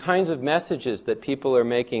 These kinds of messages that people are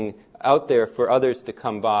making out there for others to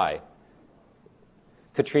come by.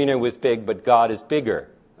 Katrina was big, but God is bigger.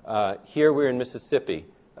 Here we're in Mississippi,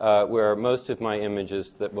 where most of my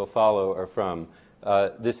images that will follow are from.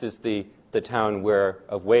 This is the town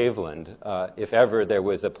of Waveland, if ever there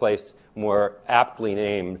was a place more aptly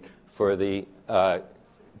named for the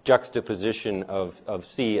juxtaposition of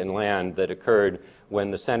sea and land that occurred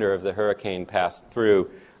when the center of the hurricane passed through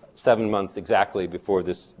 7 months exactly before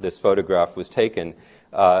this photograph was taken.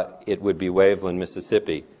 It would be Waveland,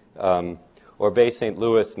 Mississippi, or Bay St.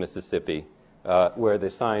 Louis, Mississippi, where the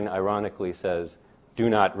sign ironically says, do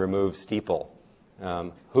not remove steeple.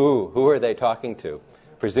 Who are they talking to?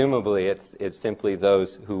 Presumably it's simply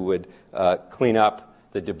those who would clean up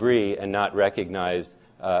the debris and not recognize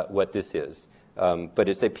what this is. But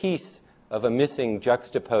it's a piece of a missing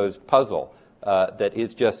juxtaposed puzzle that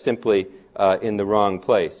is just simply in the wrong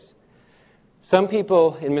place. Some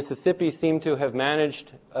people in Mississippi seem to have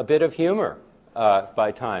managed a bit of humor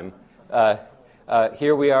by time.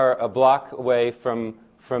 Here we are a block away from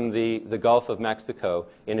the Gulf of Mexico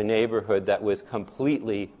in a neighborhood that was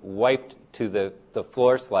completely wiped to the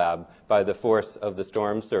floor slab by the force of the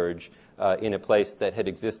storm surge in a place that had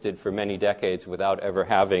existed for many decades without ever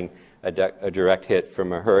having a direct hit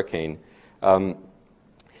from a hurricane.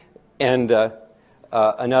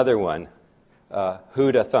 Another one,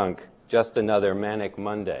 Who'da Thunk, just another manic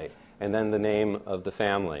Monday, and then the name of the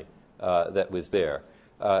family that was there.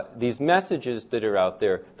 These messages that are out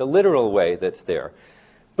there, the literal way that's there.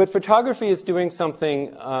 But photography is doing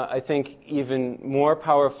something, I think, even more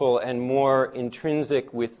powerful and more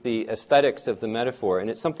intrinsic with the aesthetics of the metaphor. And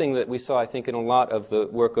it's something that we saw, I think, in a lot of the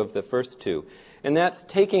work of the first two. And that's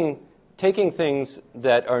taking things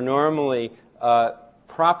that are normally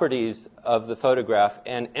properties of the photograph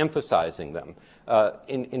and emphasizing them.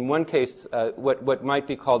 In one case, what might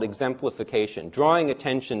be called exemplification, drawing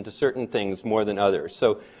attention to certain things more than others.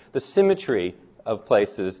 So the symmetry of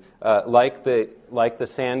places, like the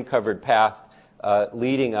sand-covered path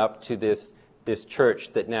leading up to this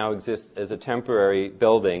church that now exists as a temporary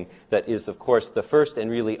building that is, of course, the first and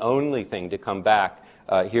really only thing to come back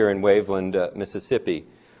here in Waveland, Mississippi.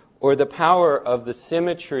 Or the power of the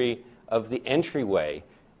symmetry of the entryway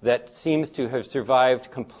that seems to have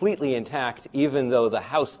survived completely intact, even though the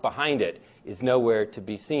house behind it is nowhere to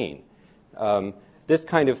be seen. This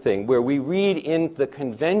kind of thing, where we read in the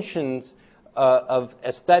conventions of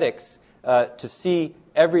aesthetics to see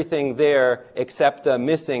everything there except the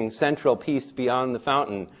missing central piece beyond the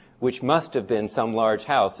fountain, which must have been some large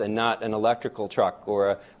house and not an electrical truck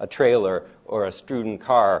or a trailer or a strewn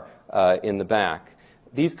car in the back.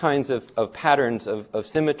 These kinds of patterns of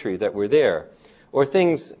symmetry that were there, or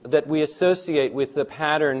things that we associate with the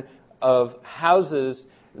pattern of houses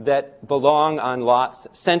that belong on lots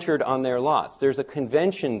centered on their lots. There's a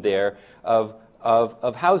convention there of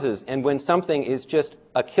houses, and when something is just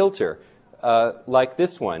a kilter, like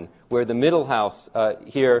this one, where the middle house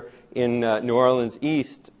here in New Orleans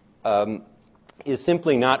East is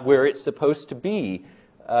simply not where it's supposed to be,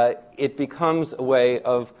 it becomes a way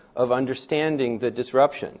of understanding the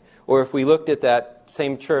disruption. Or if we looked at that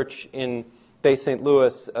same church in Bay St.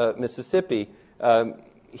 Louis, Mississippi,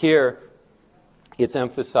 here it's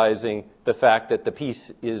emphasizing the fact that the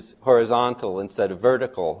piece is horizontal instead of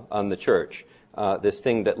vertical on the church. This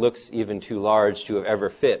thing that looks even too large to have ever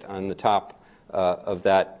fit on the top of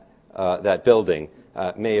that building.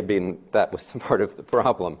 May have been that was some part of the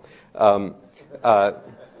problem.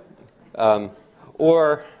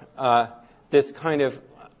 Or this kind of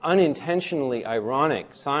unintentionally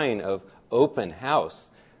ironic sign of open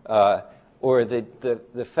house, or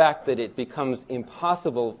the fact that it becomes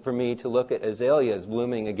impossible for me to look at azaleas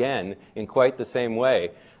blooming again in quite the same way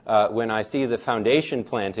when I see the foundation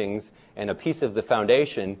plantings and a piece of the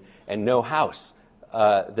foundation and no house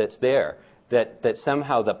that's there. That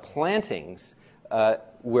somehow the plantings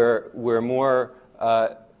were more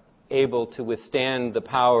able to withstand the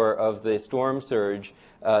power of the storm surge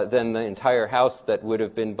than the entire house that would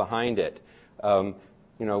have been behind it.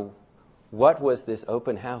 What was this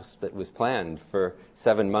open house that was planned for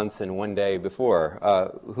 7 months and 1 day before?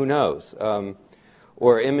 Who knows?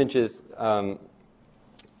 Or images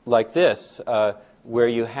like this, where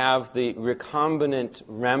you have the recombinant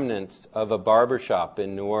remnants of a barbershop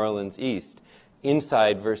in New Orleans East,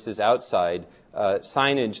 inside versus outside,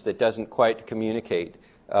 signage that doesn't quite communicate,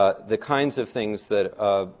 the kinds of things that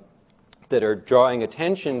are drawing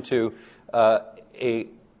attention to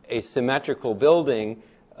a symmetrical building,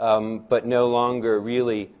 but no longer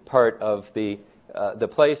really part of the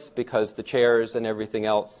place because the chairs and everything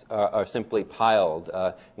else are simply piled.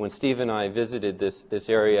 When Steve and I visited this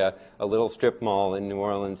area, a little strip mall in New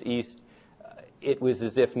Orleans East, it was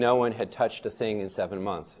as if no one had touched a thing in 7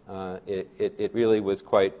 months. It really was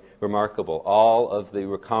quite remarkable. All of the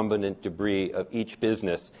recombinant debris of each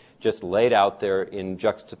business just laid out there in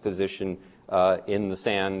juxtaposition in the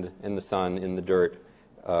sand, in the sun, in the dirt,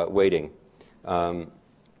 waiting.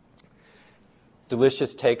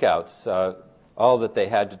 Delicious takeouts. All that they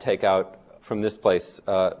had to take out from this place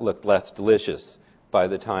looked less delicious by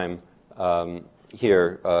the time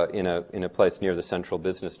here in a place near the central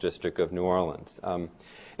business district of New Orleans. And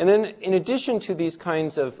then in addition to these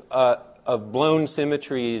kinds of blown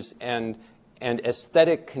symmetries and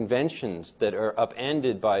aesthetic conventions that are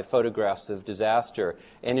upended by photographs of disaster,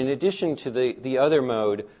 and in addition to the other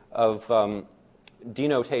mode of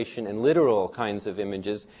denotation and literal kinds of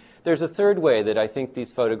images, there's a third way that I think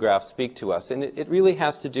these photographs speak to us, and it really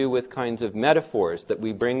has to do with kinds of metaphors that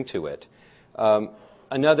we bring to it.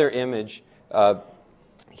 Another image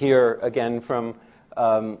here, again, from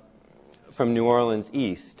New Orleans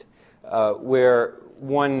East, where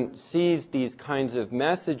one sees these kinds of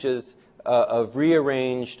messages of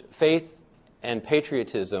rearranged faith and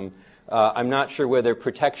patriotism. I'm not sure whether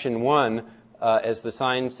Protection 1, as the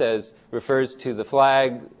sign says, refers to the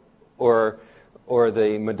flag or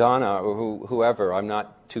the Madonna or whoever. I'm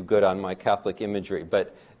not too good on my Catholic imagery,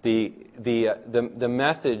 but the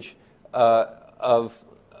message of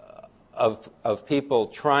people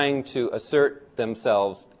trying to assert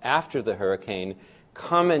themselves after the hurricane,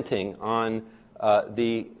 commenting on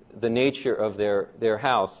the nature of their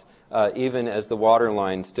house, even as the water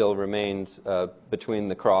line still remains between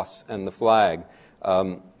the cross and the flag.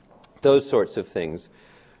 Those sorts of things.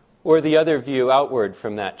 Or the other view outward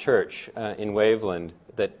from that church in Waveland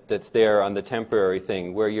that's there on the temporary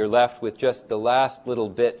thing, where you're left with just the last little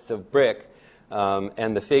bits of brick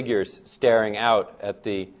and the figures staring out at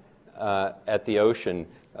the ocean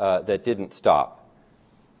that didn't stop.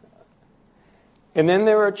 And then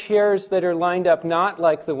there are chairs that are lined up not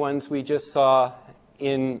like the ones we just saw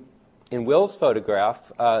in Will's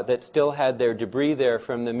photograph that still had their debris there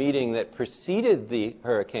from the meeting that preceded the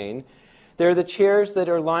hurricane. They're the chairs that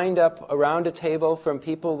are lined up around a table from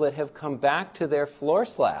people that have come back to their floor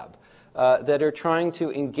slab, that are trying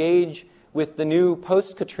to engage with the new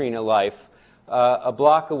post-Katrina life a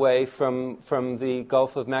block away from the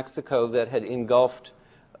Gulf of Mexico that had engulfed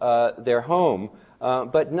their home,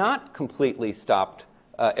 but not completely stopped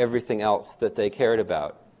everything else that they cared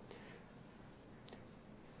about.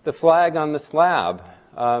 the flag on the slab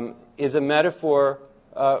is a metaphor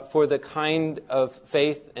for the kind of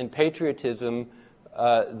faith and patriotism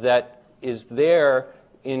that is there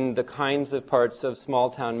in the kinds of parts of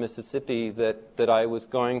small-town Mississippi that I was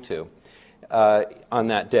going to on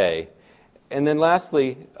that day. And then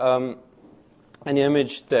lastly, an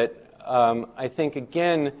image that I think,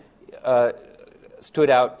 again, stood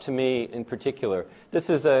out to me in particular. This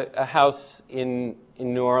is a house in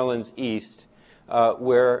New Orleans East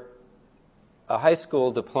where a high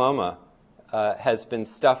school diploma has been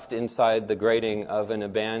stuffed inside the grating of an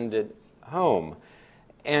abandoned home.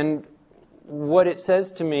 And what it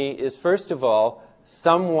says to me is, first of all,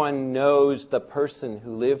 someone knows the person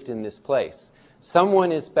who lived in this place.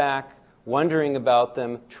 Someone is back wondering about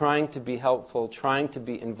them, trying to be helpful, trying to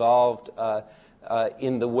be involved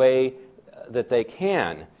in the way that they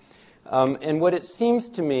can. And what it seems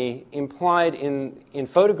to me implied in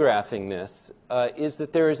photographing this is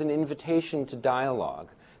that there is an invitation to dialogue.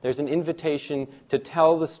 There's an invitation to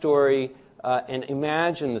tell the story and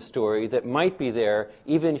imagine the story that might be there,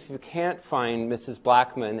 even if you can't find Mrs.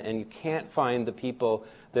 Blackman and you can't find the people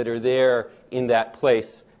that are there in that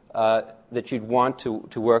place that you'd want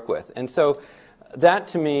to work with. And so that,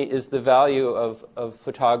 to me, is the value of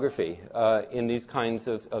photography in these kinds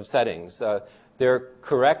of settings. They're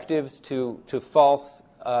correctives to false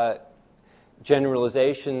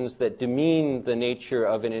generalizations that demean the nature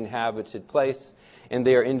of an inhabited place, and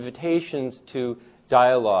they are invitations to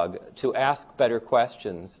dialogue, to ask better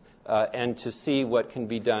questions, and to see what can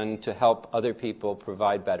be done to help other people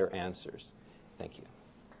provide better answers. Thank you.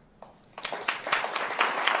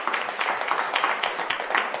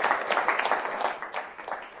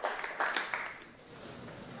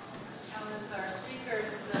 As our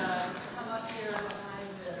speakers come up here behind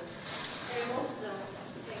the table, they'll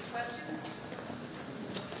take questions.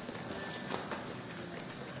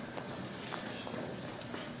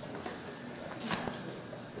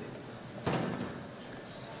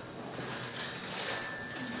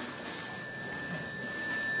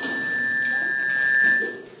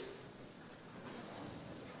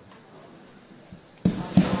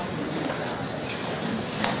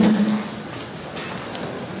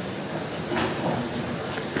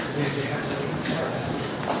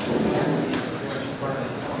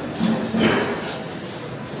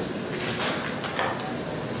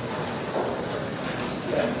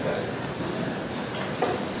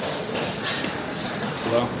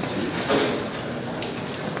 Hello.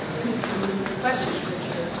 Questions?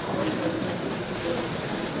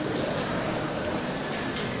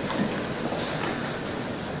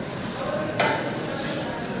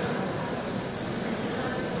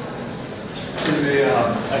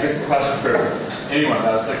 I guess the question for anyone, but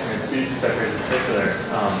I was thinking of Steve Specker in particular.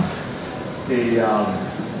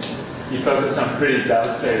 You focused on pretty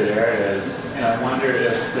devastated areas, and I wonder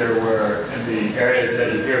if there were, in the areas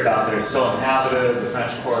that you hear about that are still inhabited, the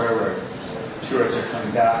French Quarter, where tourists are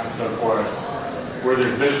coming back and so forth, were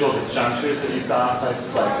there visual disjunctures that you saw in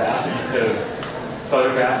places like that that you could have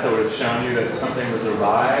photographed that would have shown you that something was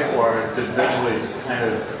awry, or did visually just kind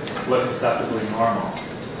of look deceptively normal?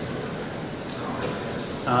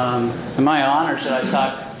 Am I on, or should I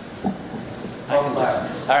talk? All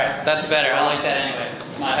right, that's better. I like that anyway.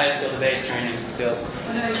 It's my high school debate training skills.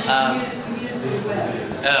 Oh, no, you need it for the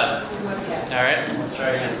web. Oh, all right. Let's try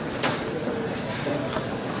again.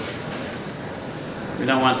 We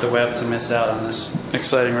don't want the web to miss out on this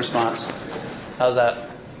exciting response. How's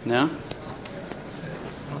that? No?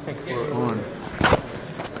 I don't think we're on.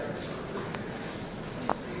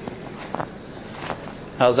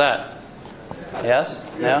 How's that? Yes?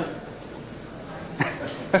 No?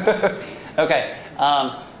 Okay.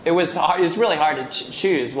 It was really hard to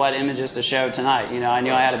choose what images to show tonight. You know, I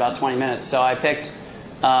knew I had about 20 minutes, so I picked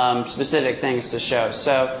specific things to show.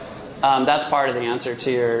 So that's part of the answer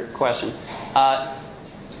to your question.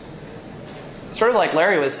 Sort of like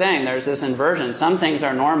Larry was saying, there's this inversion. Some things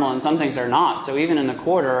are normal and some things are not. So even in the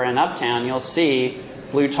quarter or in Uptown, you'll see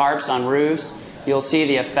blue tarps on roofs. You'll see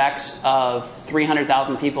the effects of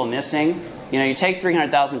 300,000 people missing. You know, you take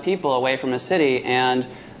 300,000 people away from a city, and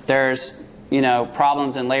there's, you know,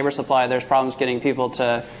 problems in labor supply. There's problems getting people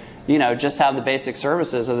to, you know, just have the basic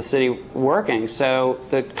services of the city working. So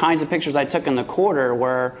the kinds of pictures I took in the quarter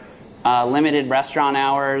were limited restaurant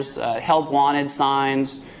hours, help wanted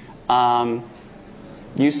signs.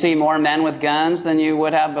 You see more men with guns than you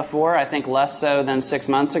would have before. I think less so than 6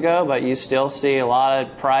 months ago, but you still see a lot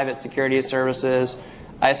of private security services.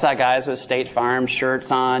 I saw guys with State Farm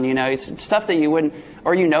shirts on. You know, it's stuff that you wouldn't,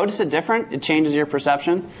 or you notice it different. It changes your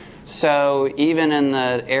perception. So even in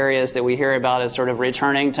the areas that we hear about as sort of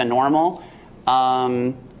returning to normal,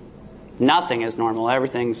 nothing is normal.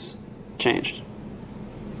 Everything's changed.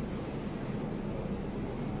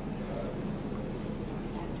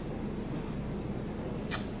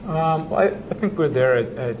 Well, I think we're there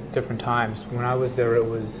at different times. When I was there, it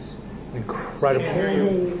was incredible.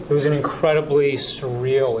 It was an incredibly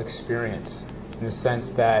surreal experience in the sense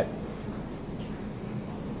that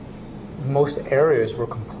most areas were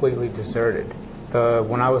completely deserted.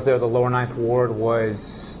 When I was there, the lower Ninth Ward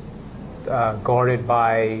was guarded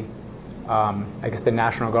by, I guess the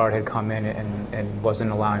National Guard had come in and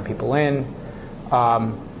wasn't allowing people in. But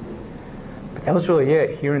that was really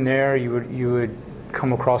it. Here and there, you would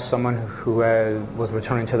come across someone who was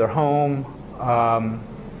returning to their home.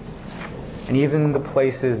 And even the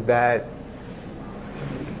places that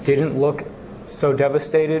didn't look so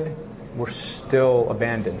devastated were still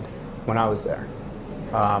abandoned when I was there.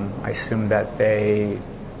 I assume that they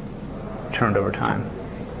turned over time.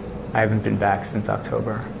 I haven't been back since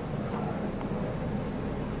October.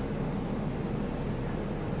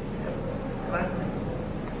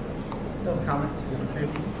 No comment.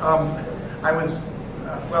 I was,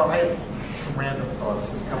 well, I have some random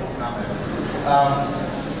thoughts, a couple of comments.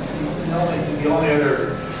 The only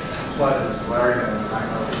other flood, as Larry knows, and I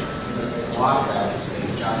know a lot about, is the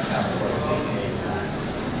Johnstown flood in 1889.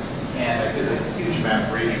 And I did a huge amount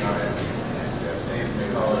of reading on it, and they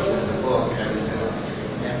call it in the book.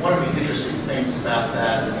 And one of the interesting things about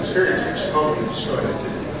that experience, which totally destroyed a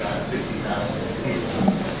city of about 60,000 people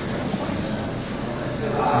in 20 minutes,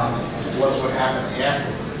 was what happened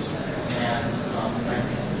afterwards. And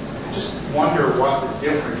I just wonder what the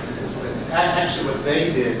difference is. But actually what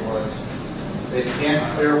they did was they began to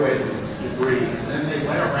clear away the debris, and then they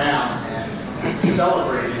went around and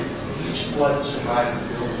celebrated each flood surviving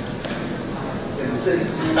building in the city.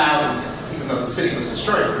 This is thousands, even though the city was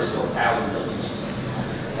destroyed, there were still 1,000 buildings or something.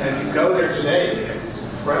 And if you go there today, they have these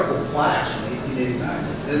incredible plaques from 1889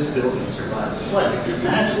 that this building survived the flood. You can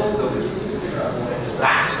imagine those buildings were a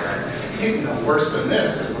disaster. You know, worse than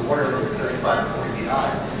this, because the water was 35 or 40 feet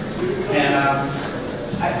high. And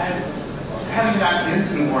I having gotten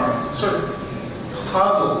into New Orleans, I'm sort of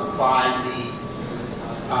puzzled by the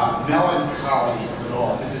melancholy of it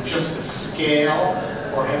all. Is it just the scale,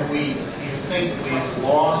 or do you think we've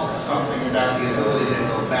lost something about the ability to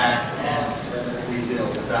go back and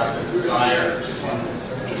rebuild, about the desire to do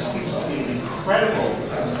this? There just seems to be an incredible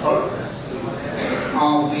photographs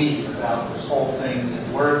on me about this whole thing. Is it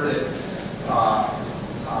worth it,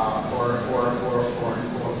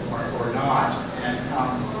 or not? And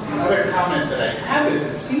another comment that I have is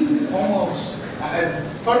it seems almost,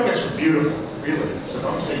 photographs are beautiful, really, so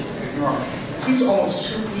don't take it wrong. It seems almost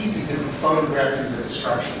too easy to be photographing the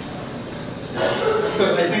destruction.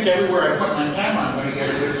 Because I think everywhere I put my camera, I'm going to get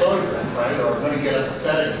a good photograph, right? Or I'm going to get a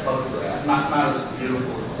pathetic photograph, not as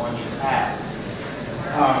beautiful as the ones you have.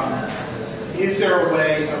 Is there a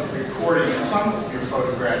way of recording, and some of your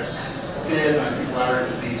photographs did, I think, Larry,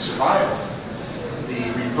 the survival, the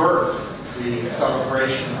rebirth, the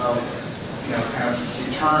celebration of, kind of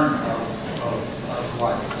return of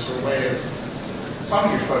life? Is there a way of, some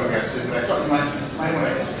of your photographs did, but I thought you might want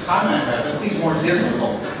to comment on that. It seems more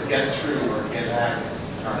difficult to get through or get at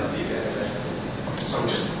these days. So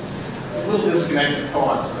just a little disconnected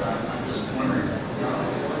thoughts, but I'm just wondering your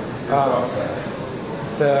thoughts on that.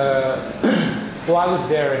 Well, I was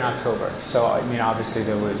there in October, so I mean, obviously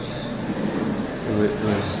it was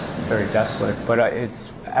very desolate. But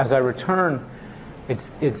as I return,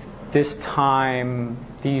 it's this time,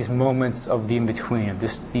 these moments of the in-between,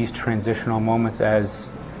 these transitional moments,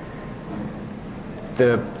 as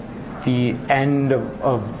the end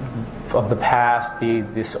of the past,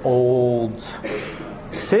 this old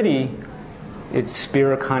city, its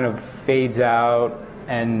spirit kind of fades out,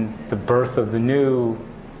 and the birth of the new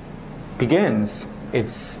begins.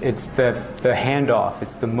 It's the handoff.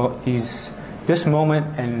 It's this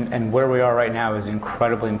moment and where we are right now is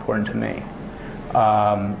incredibly important to me,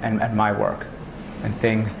 and my work, and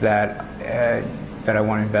things that I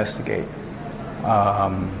want to investigate.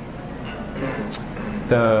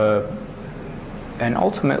 And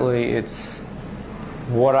ultimately, it's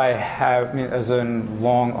what I have, I mean, as a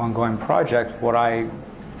long ongoing project. What I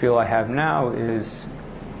feel I have now is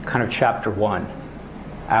kind of chapter 1,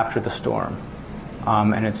 after the storm,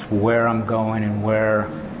 and it's where I'm going and where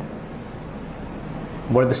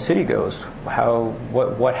the city goes.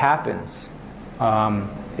 What happens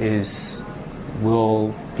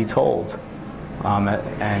will be told,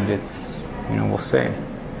 and it's, we'll see.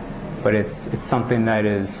 But it's something that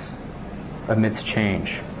is amidst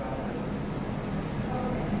change.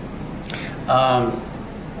 I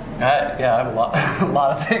have a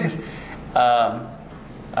lot of things.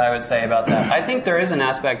 I would say about that. I think there is an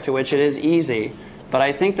aspect to which it is easy, but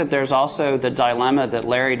I think that there's also the dilemma that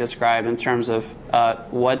Larry described in terms of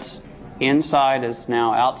what's inside is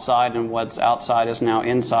now outside and what's outside is now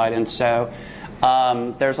inside. And so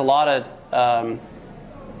there's a lot of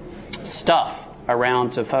stuff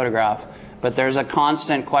around to photograph, but there's a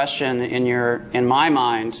constant question in my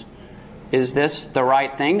mind, is this the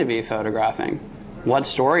right thing to be photographing? What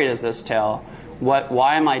story does this tell?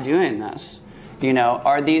 Why am I doing this? You know,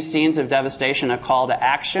 are these scenes of devastation a call to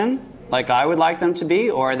action, like I would like them to be,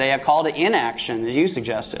 or are they a call to inaction, as you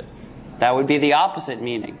suggested? That would be the opposite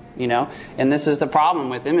meaning, you know? And this is the problem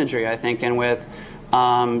with imagery, I think, and with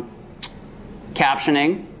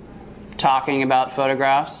captioning, talking about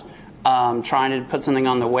photographs, trying to put something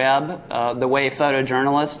on the web, the way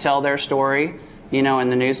photojournalists tell their story, you know, in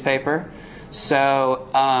the newspaper. So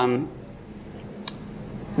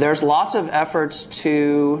there's lots of efforts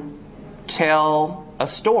to tell a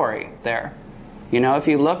story there. You know, if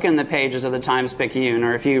you look in the pages of the Times-Picayune,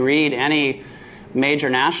 or if you read any major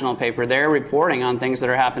national paper, they're reporting on things that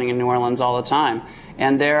are happening in New Orleans all the time.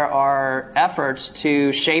 And there are efforts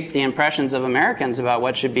to shape the impressions of Americans about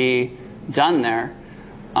what should be done there.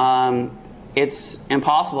 It's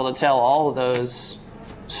impossible to tell all of those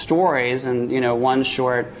stories in, you know, one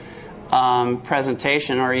short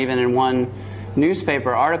presentation or even in one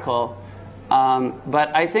newspaper article.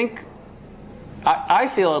 But I think I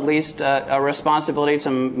feel at least a responsibility to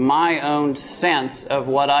my own sense of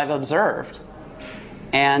what I've observed.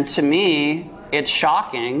 And to me, it's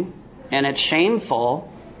shocking and it's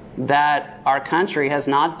shameful that our country has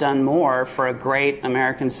not done more for a great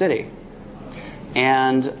American city.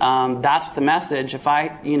 And that's the message. If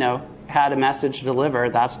I, you know, had a message to deliver,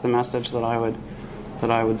 that's the message that I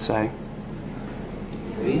would say.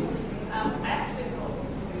 I actually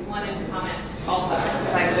wanted to comment also,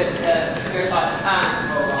 if I could, your thoughts.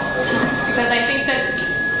 Because I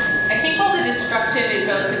think while the destruction is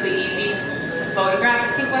relatively easy to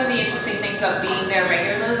photograph, I think one of the interesting things about being there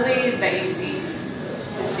regularly is that you cease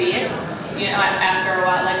to see it. You know, after a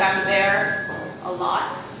while, like I'm there a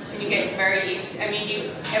lot, and you get very used. I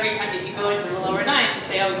mean, every time if you go into the lower ninth, you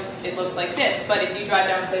say, oh, it looks like this. But if you drive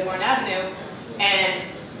down Claiborne Avenue, and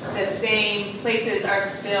the same places are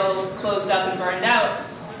still closed up and burned out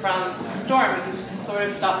from the storm, you sort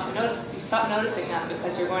of stop noticing them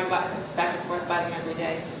because you're going back and forth by them every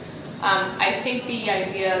day. I think the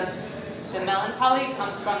idea of the melancholy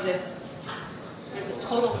comes from there's this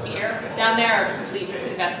total fear down there of complete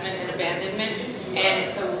disinvestment and abandonment, and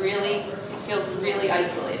it feels really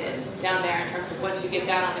isolated down there in terms of once you get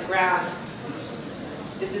down on the ground.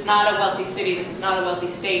 This is not a wealthy city, this is not a wealthy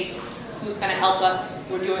state. Who's going to help us?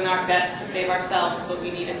 We're doing our best to save ourselves, but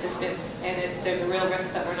we need assistance, and there's a real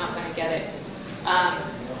risk that we're not going to get it.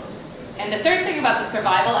 And the third thing about the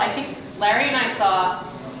survival, I think Larry and I saw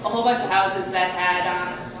a whole bunch of houses that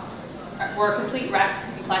were a complete wreck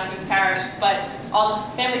in Plaquemines Parish, but all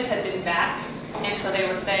the families had been back, and so they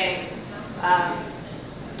were saying,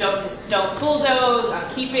 don't bulldoze, I'm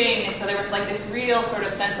keeping, and so there was like this real sort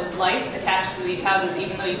of sense of life attached to these houses,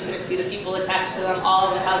 even though you couldn't see the people attached to them. All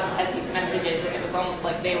of the houses had these messages, and it was almost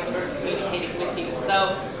like they were sort of communicating with you.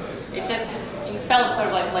 So you felt sort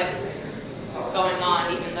of like life was going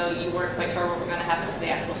on, even though you weren't quite sure what was going to happen to the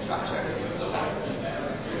actual structures.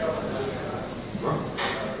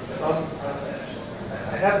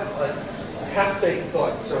 I have a half-baked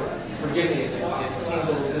thought, so forgive me if it seems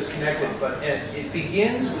a little disconnected, but it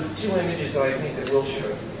begins with two images that I think that Will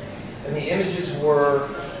showed. And the images were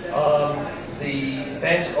the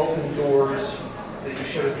bent open doors that you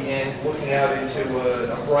showed at the end, looking out into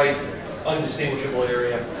a bright, undistinguishable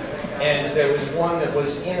area. And there was one that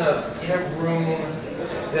was in a room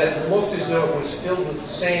that looked as though it was filled with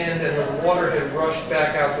sand, and the water had rushed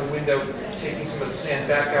back out the window, taking some of the sand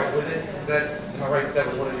back out with it. Am I right? That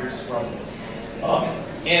was one of yours as well.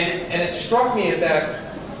 And it struck me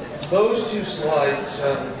that those two slides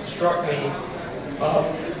struck me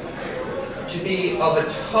to be of a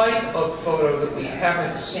type of photo that we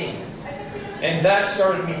haven't seen. And that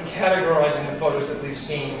started me categorizing the photos that we've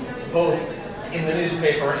seen, both in the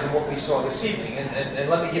newspaper and what we saw this evening. And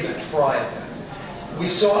let me give it a try at that. We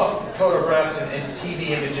saw photographs and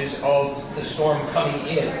TV images of the storm coming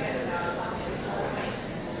in.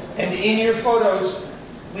 And in your photos,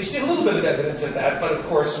 we see a little bit of evidence of that, but of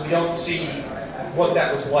course we don't see what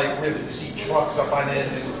that was like really. We see trucks up on end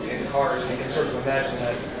and cars, and you can sort of imagine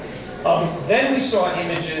that. Then we saw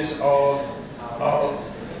images of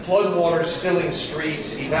floodwaters filling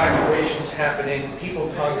streets, evacuations happening, people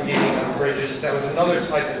congregating on bridges. That was another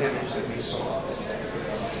type of image that we saw.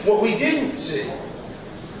 What we didn't see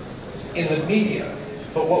in the media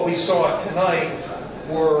But what we saw tonight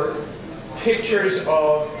were pictures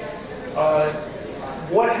of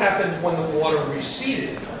what happened when the water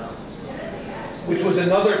receded, which was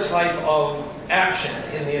another type of action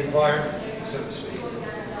in the environment, so to speak.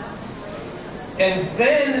 And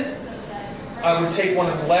then I would take one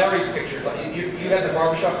of Larry's pictures. You had the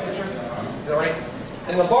barbershop picture? Is that right?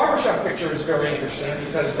 And the barbershop picture is very interesting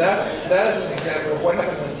because that is an example of what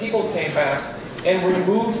happened when people came back and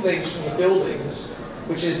removed things from the buildings,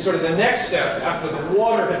 which is sort of the next step after the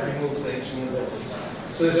water had removed things from the buildings.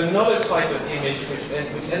 So there's another type of image,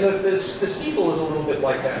 and the steeple is a little bit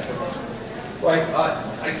like that for me. Right?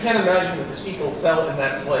 I can't imagine that the steeple fell in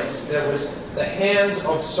that place. There was the hands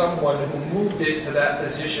of someone who moved it to that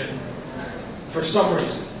position for some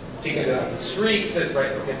reason. To get it on the street,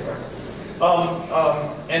 right, okay, right.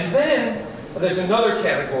 And then there's another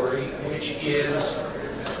category, which is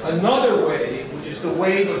another wave, which is the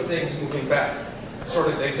wave of things moving back. Sort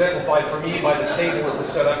of exemplified for me by the table that was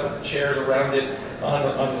set up with the chairs around it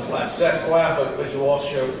on the flat set slab, but you all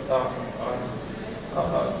showed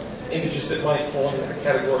images that might fall into that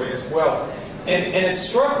category as well. And it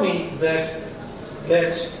struck me that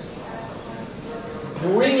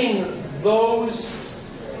bringing those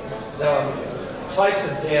types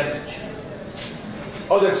of damage,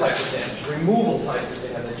 other types of damage, removal types of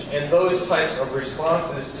damage, and those types of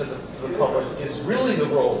responses to the public is really the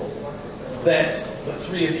role that the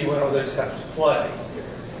three of you and others have to play.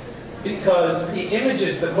 Because the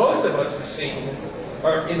images that most of us have seen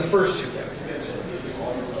are in the first two categories.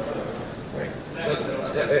 Right? So,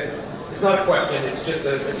 it's not a question, it's just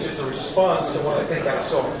a response to what I think I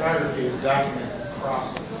saw. Photography is documenting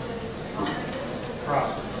process.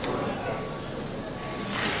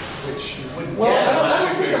 Which you wouldn't Well, get I unless don't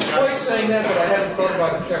you think could I'm quite adjust saying that, but I haven't thought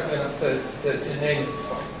about it carefully enough to name it.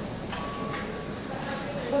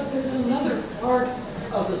 But there's another part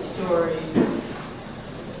of the story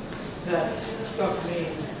that struck me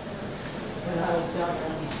when I was down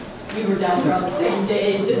there. We were down there on the same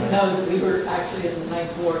day, didn't know that we were actually in the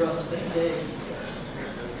Ninth Ward on the same day.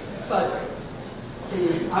 But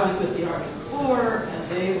I was with the Army Corps, and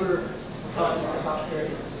they were talking about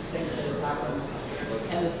various things that had happened.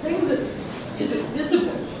 And the thing that isn't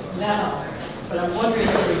visible now, but I'm wondering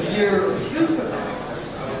for a year or two from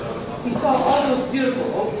now, we saw all those beautiful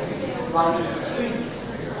openings lining the streets.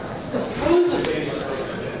 Supposedly,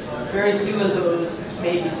 very few of those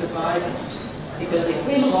may be surviving because they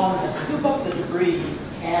came along to scoop up the debris,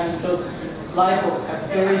 and those live oaks have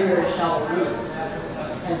very, very shallow roots.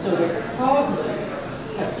 And so they probably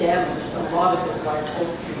have damaged a lot of those live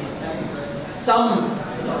oak trees. And some,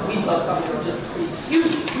 we saw some that were just these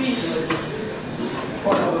huge trees that were just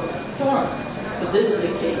torn over by the storm. But this is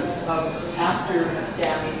the case of after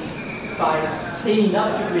damage, by cleaning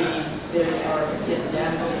up debris, they are getting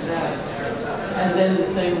damage to that. And then the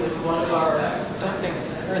thing with one of our, I don't think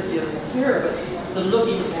Earthia is here, but the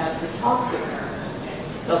looking at the toxic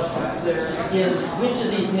substance there in which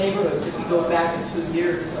of these neighborhoods, if you go back in 2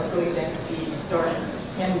 years, are going to be starting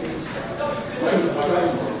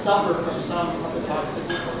starting to suffer from some of the toxic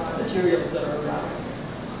materials that are around.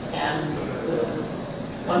 And the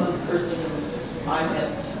one person I met,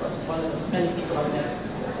 one of the many people I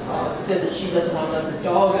met, said that she doesn't want to let her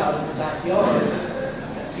dog out in the backyard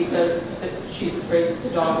because she's afraid that the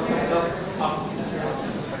dog will pick up toxic material,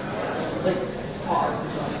 like paws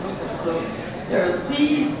and so on. So there are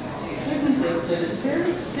these hidden things that it's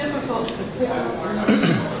very difficult to pick up in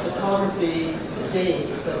photography today,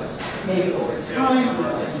 but maybe over time we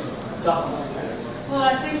can document that. Well,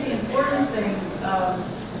 I think the important thing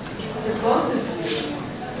that both of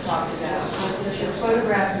you talked about was that you're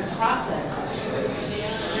photographing processes.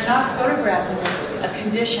 You're not photographing a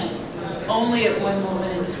condition only at one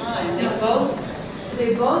moment in time.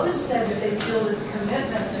 They both have said that they feel this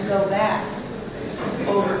commitment to go back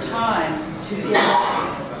over time to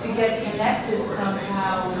get connected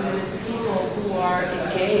somehow with people who are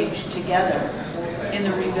engaged together in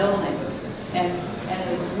the rebuilding. And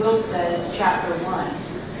as Will said, it's chapter 1.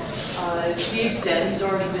 As Steve said, he's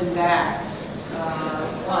already been back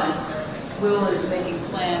once. Will is making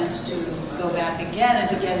plans to go back again and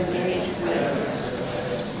to get engaged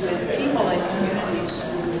with people and communities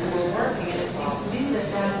who are working. And it seems to me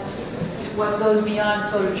that that's what goes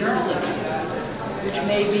beyond photojournalism, which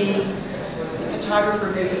may be the photographer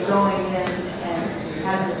may be going in and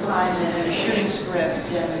has an assignment and a shooting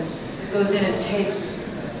script and goes in and takes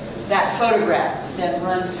that photograph, then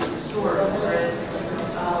runs to the story. Whereas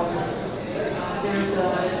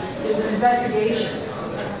there's an investigation.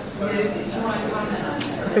 Do you want to comment on that?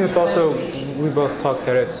 I think it's also, we both talked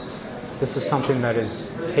that this is something that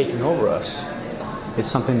is taking over us. It's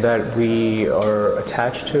something that we are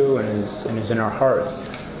attached to and is in our hearts,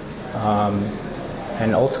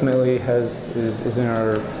 and ultimately is in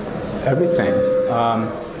our everything.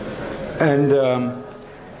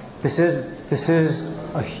 This is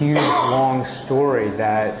a huge, long story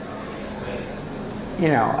that, you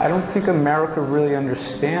know, I don't think America really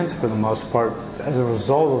understands for the most part as a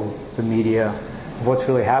result of the media of what's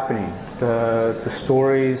really happening. The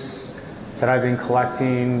stories that I've been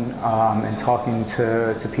collecting and talking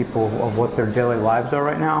to people of what their daily lives are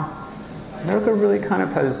right now, America really kind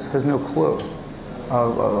of has no clue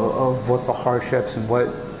of what the hardships and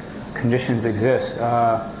what conditions exist.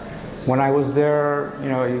 When I was there, you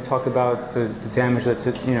know, you talked about the damage that's,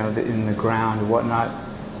 you know, in the ground and whatnot.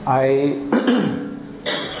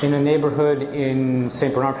 In a neighborhood in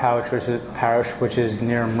St. Bernard Parish, which is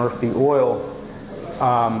near Murphy Oil,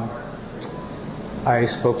 I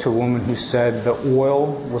spoke to a woman who said the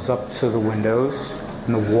oil was up to the windows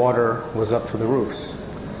and the water was up to the roofs.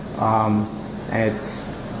 And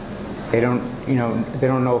they don't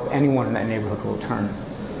know if anyone in that neighborhood will return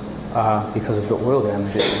because of the oil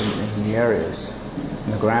damage in the areas,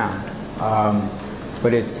 in the ground.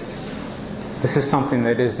 But this is something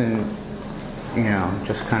that isn't, you know,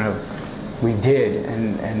 just kind of we did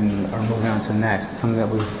and are moving on to the next. It's something that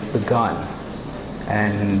we've begun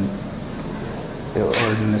and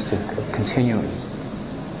are in the midst of continuing.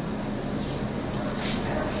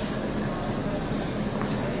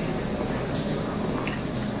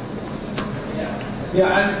 Yeah,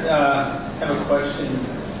 I have a question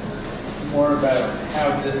more about how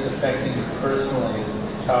this affected you personally as a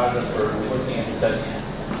photographer, looking at such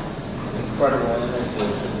incredible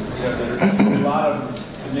images. And, you know, a lot of them,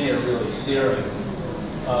 to me, are really searing.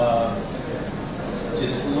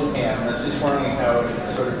 Just looking at them, I was just wondering how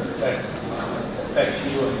it sort of affects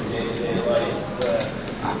you in your day-to-day life,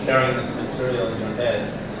 carrying this material in your head.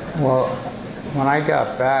 Well, when I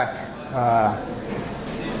got back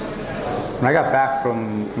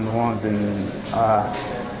from New Orleans, and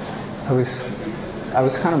I was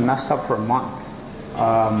kind of messed up for a month.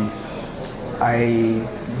 I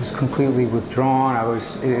was completely withdrawn.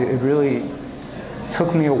 It really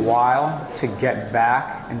took me a while to get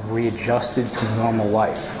back and readjusted to normal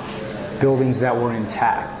life. Buildings that were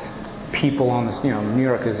intact, people on this. You know, New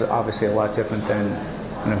York is obviously a lot different than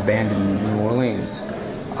an abandoned New Orleans,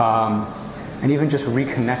 and even just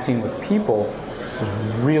reconnecting with people was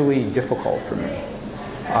really difficult for me.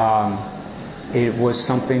 It was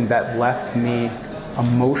something that left me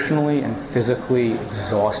emotionally and physically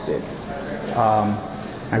exhausted.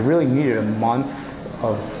 I really needed a month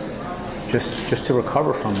of just to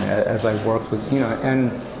recover from it as I worked with, you know,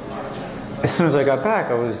 and as soon as I got back,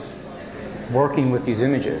 I was working with these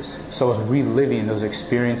images. So I was reliving those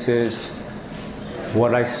experiences,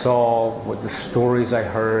 what I saw, what the stories I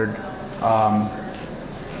heard. I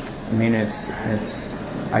mean,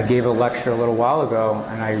 I gave a lecture a little while ago,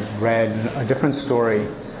 and I read a different story.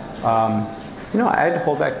 You know, I had to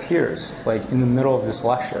hold back tears, like in the middle of this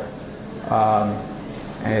lecture.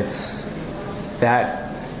 And it's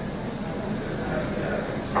that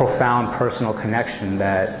profound personal connection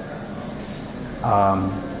that,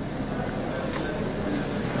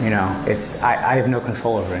 you know, I have no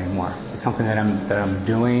control over it anymore. It's something that I'm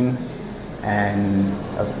doing and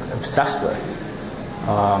obsessed with.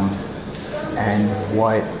 And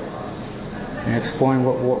exploring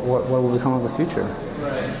what will become of the future.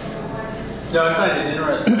 Right. No, I find it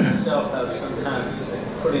interesting myself how sometimes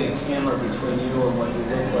putting a camera between you and what you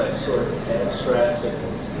look like sort of abstracts it.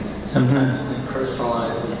 Sometimes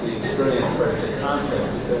depersonalizes the experience, where it's a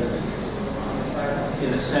conflict because,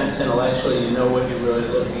 in a sense, intellectually, you know what you're really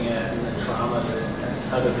looking at and the trauma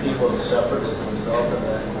that other people have suffered as a result of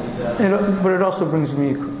that. But it also brings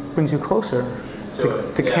you closer.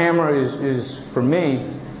 The camera is for me,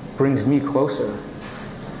 brings me closer.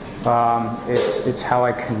 It's how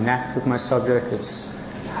I connect with my subject. It's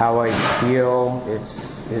how I feel.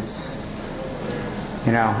 It's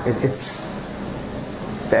you know, it's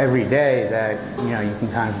the everyday that, you know, you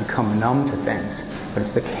can kind of become numb to things. But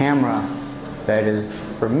it's the camera that is,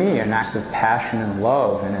 for me, an act of passion and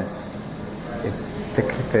love, and it's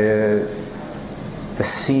the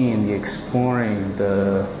seeing, the exploring,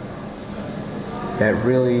 that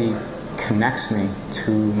really connects me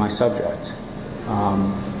to my subject.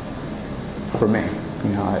 For me,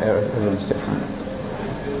 you know, everyone's different.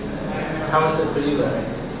 How is it for you, Larry?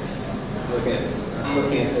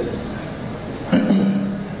 Looking at it.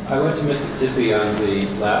 I went to Mississippi on the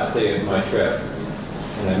last day of my trip,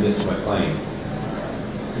 and I missed my plane.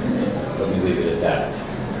 So let me leave it at that.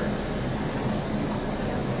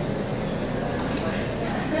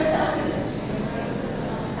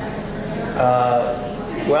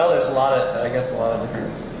 Well, there's a lot of, I guess, a lot of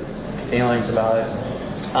different feelings about it.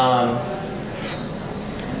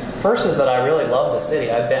 First is that I really love the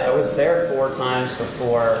city. I was there 4 times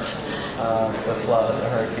before the flood, the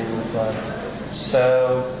hurricane, the flood.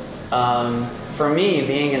 So for me,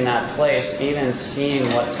 being in that place, even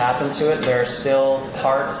seeing what's happened to it, there are still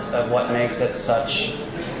parts of what makes it such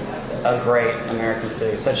a great American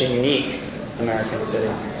city, such a unique American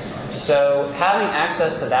city. So having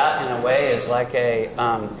access to that in a way is like a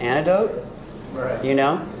antidote, Right. you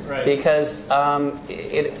know, Right. because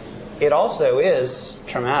it also is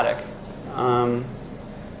traumatic, and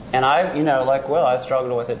I, you know, like Will, I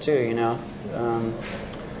struggled with it too, you know,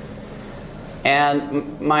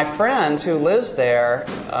 and my friend who lives there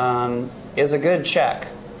is a good check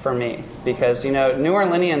for me because, you know, New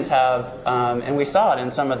Orleanians have, and we saw it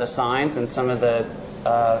in some of the signs and some of the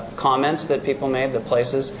comments that people made, the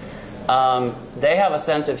places. They have a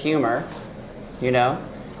sense of humor, you know.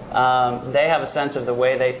 They have a sense of the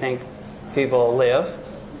way they think people live.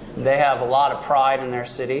 They have a lot of pride in their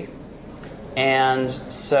city. And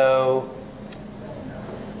so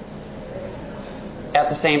at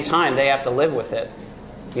the same time, they have to live with it,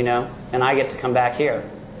 you know. And I get to come back here.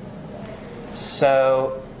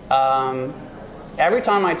 So every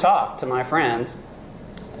time I talk to my friend,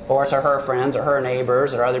 or to her friends, or her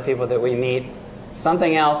neighbors, or other people that we meet,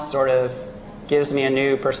 something else sort of gives me a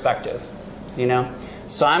new perspective, you know?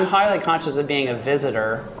 So I'm highly conscious of being a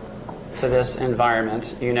visitor to this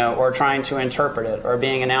environment, you know, or trying to interpret it, or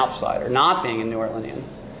being an outsider, not being a New Orleanian.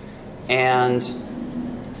 And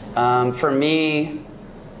for me,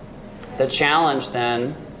 the challenge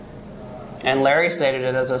then, and Larry stated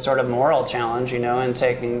it as a sort of moral challenge, you know, in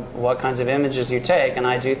taking what kinds of images you take, and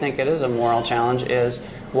I do think it is a moral challenge, is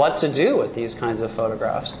what to do with these kinds of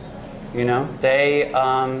photographs. You know, they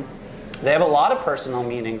have a lot of personal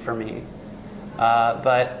meaning for me,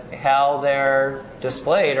 but how they're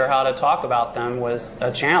displayed or how to talk about them was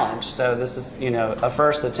a challenge. So this is, you know, a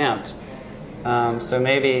first attempt. So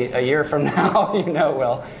maybe a year from now, you know,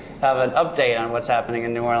 we'll have an update on what's happening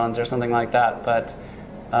in New Orleans or something like that. But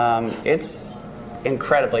it's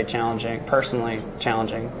incredibly challenging, personally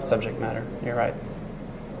challenging subject matter. You're right.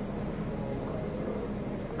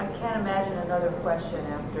 I can't imagine another question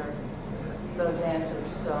after those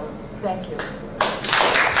answers, so thank you.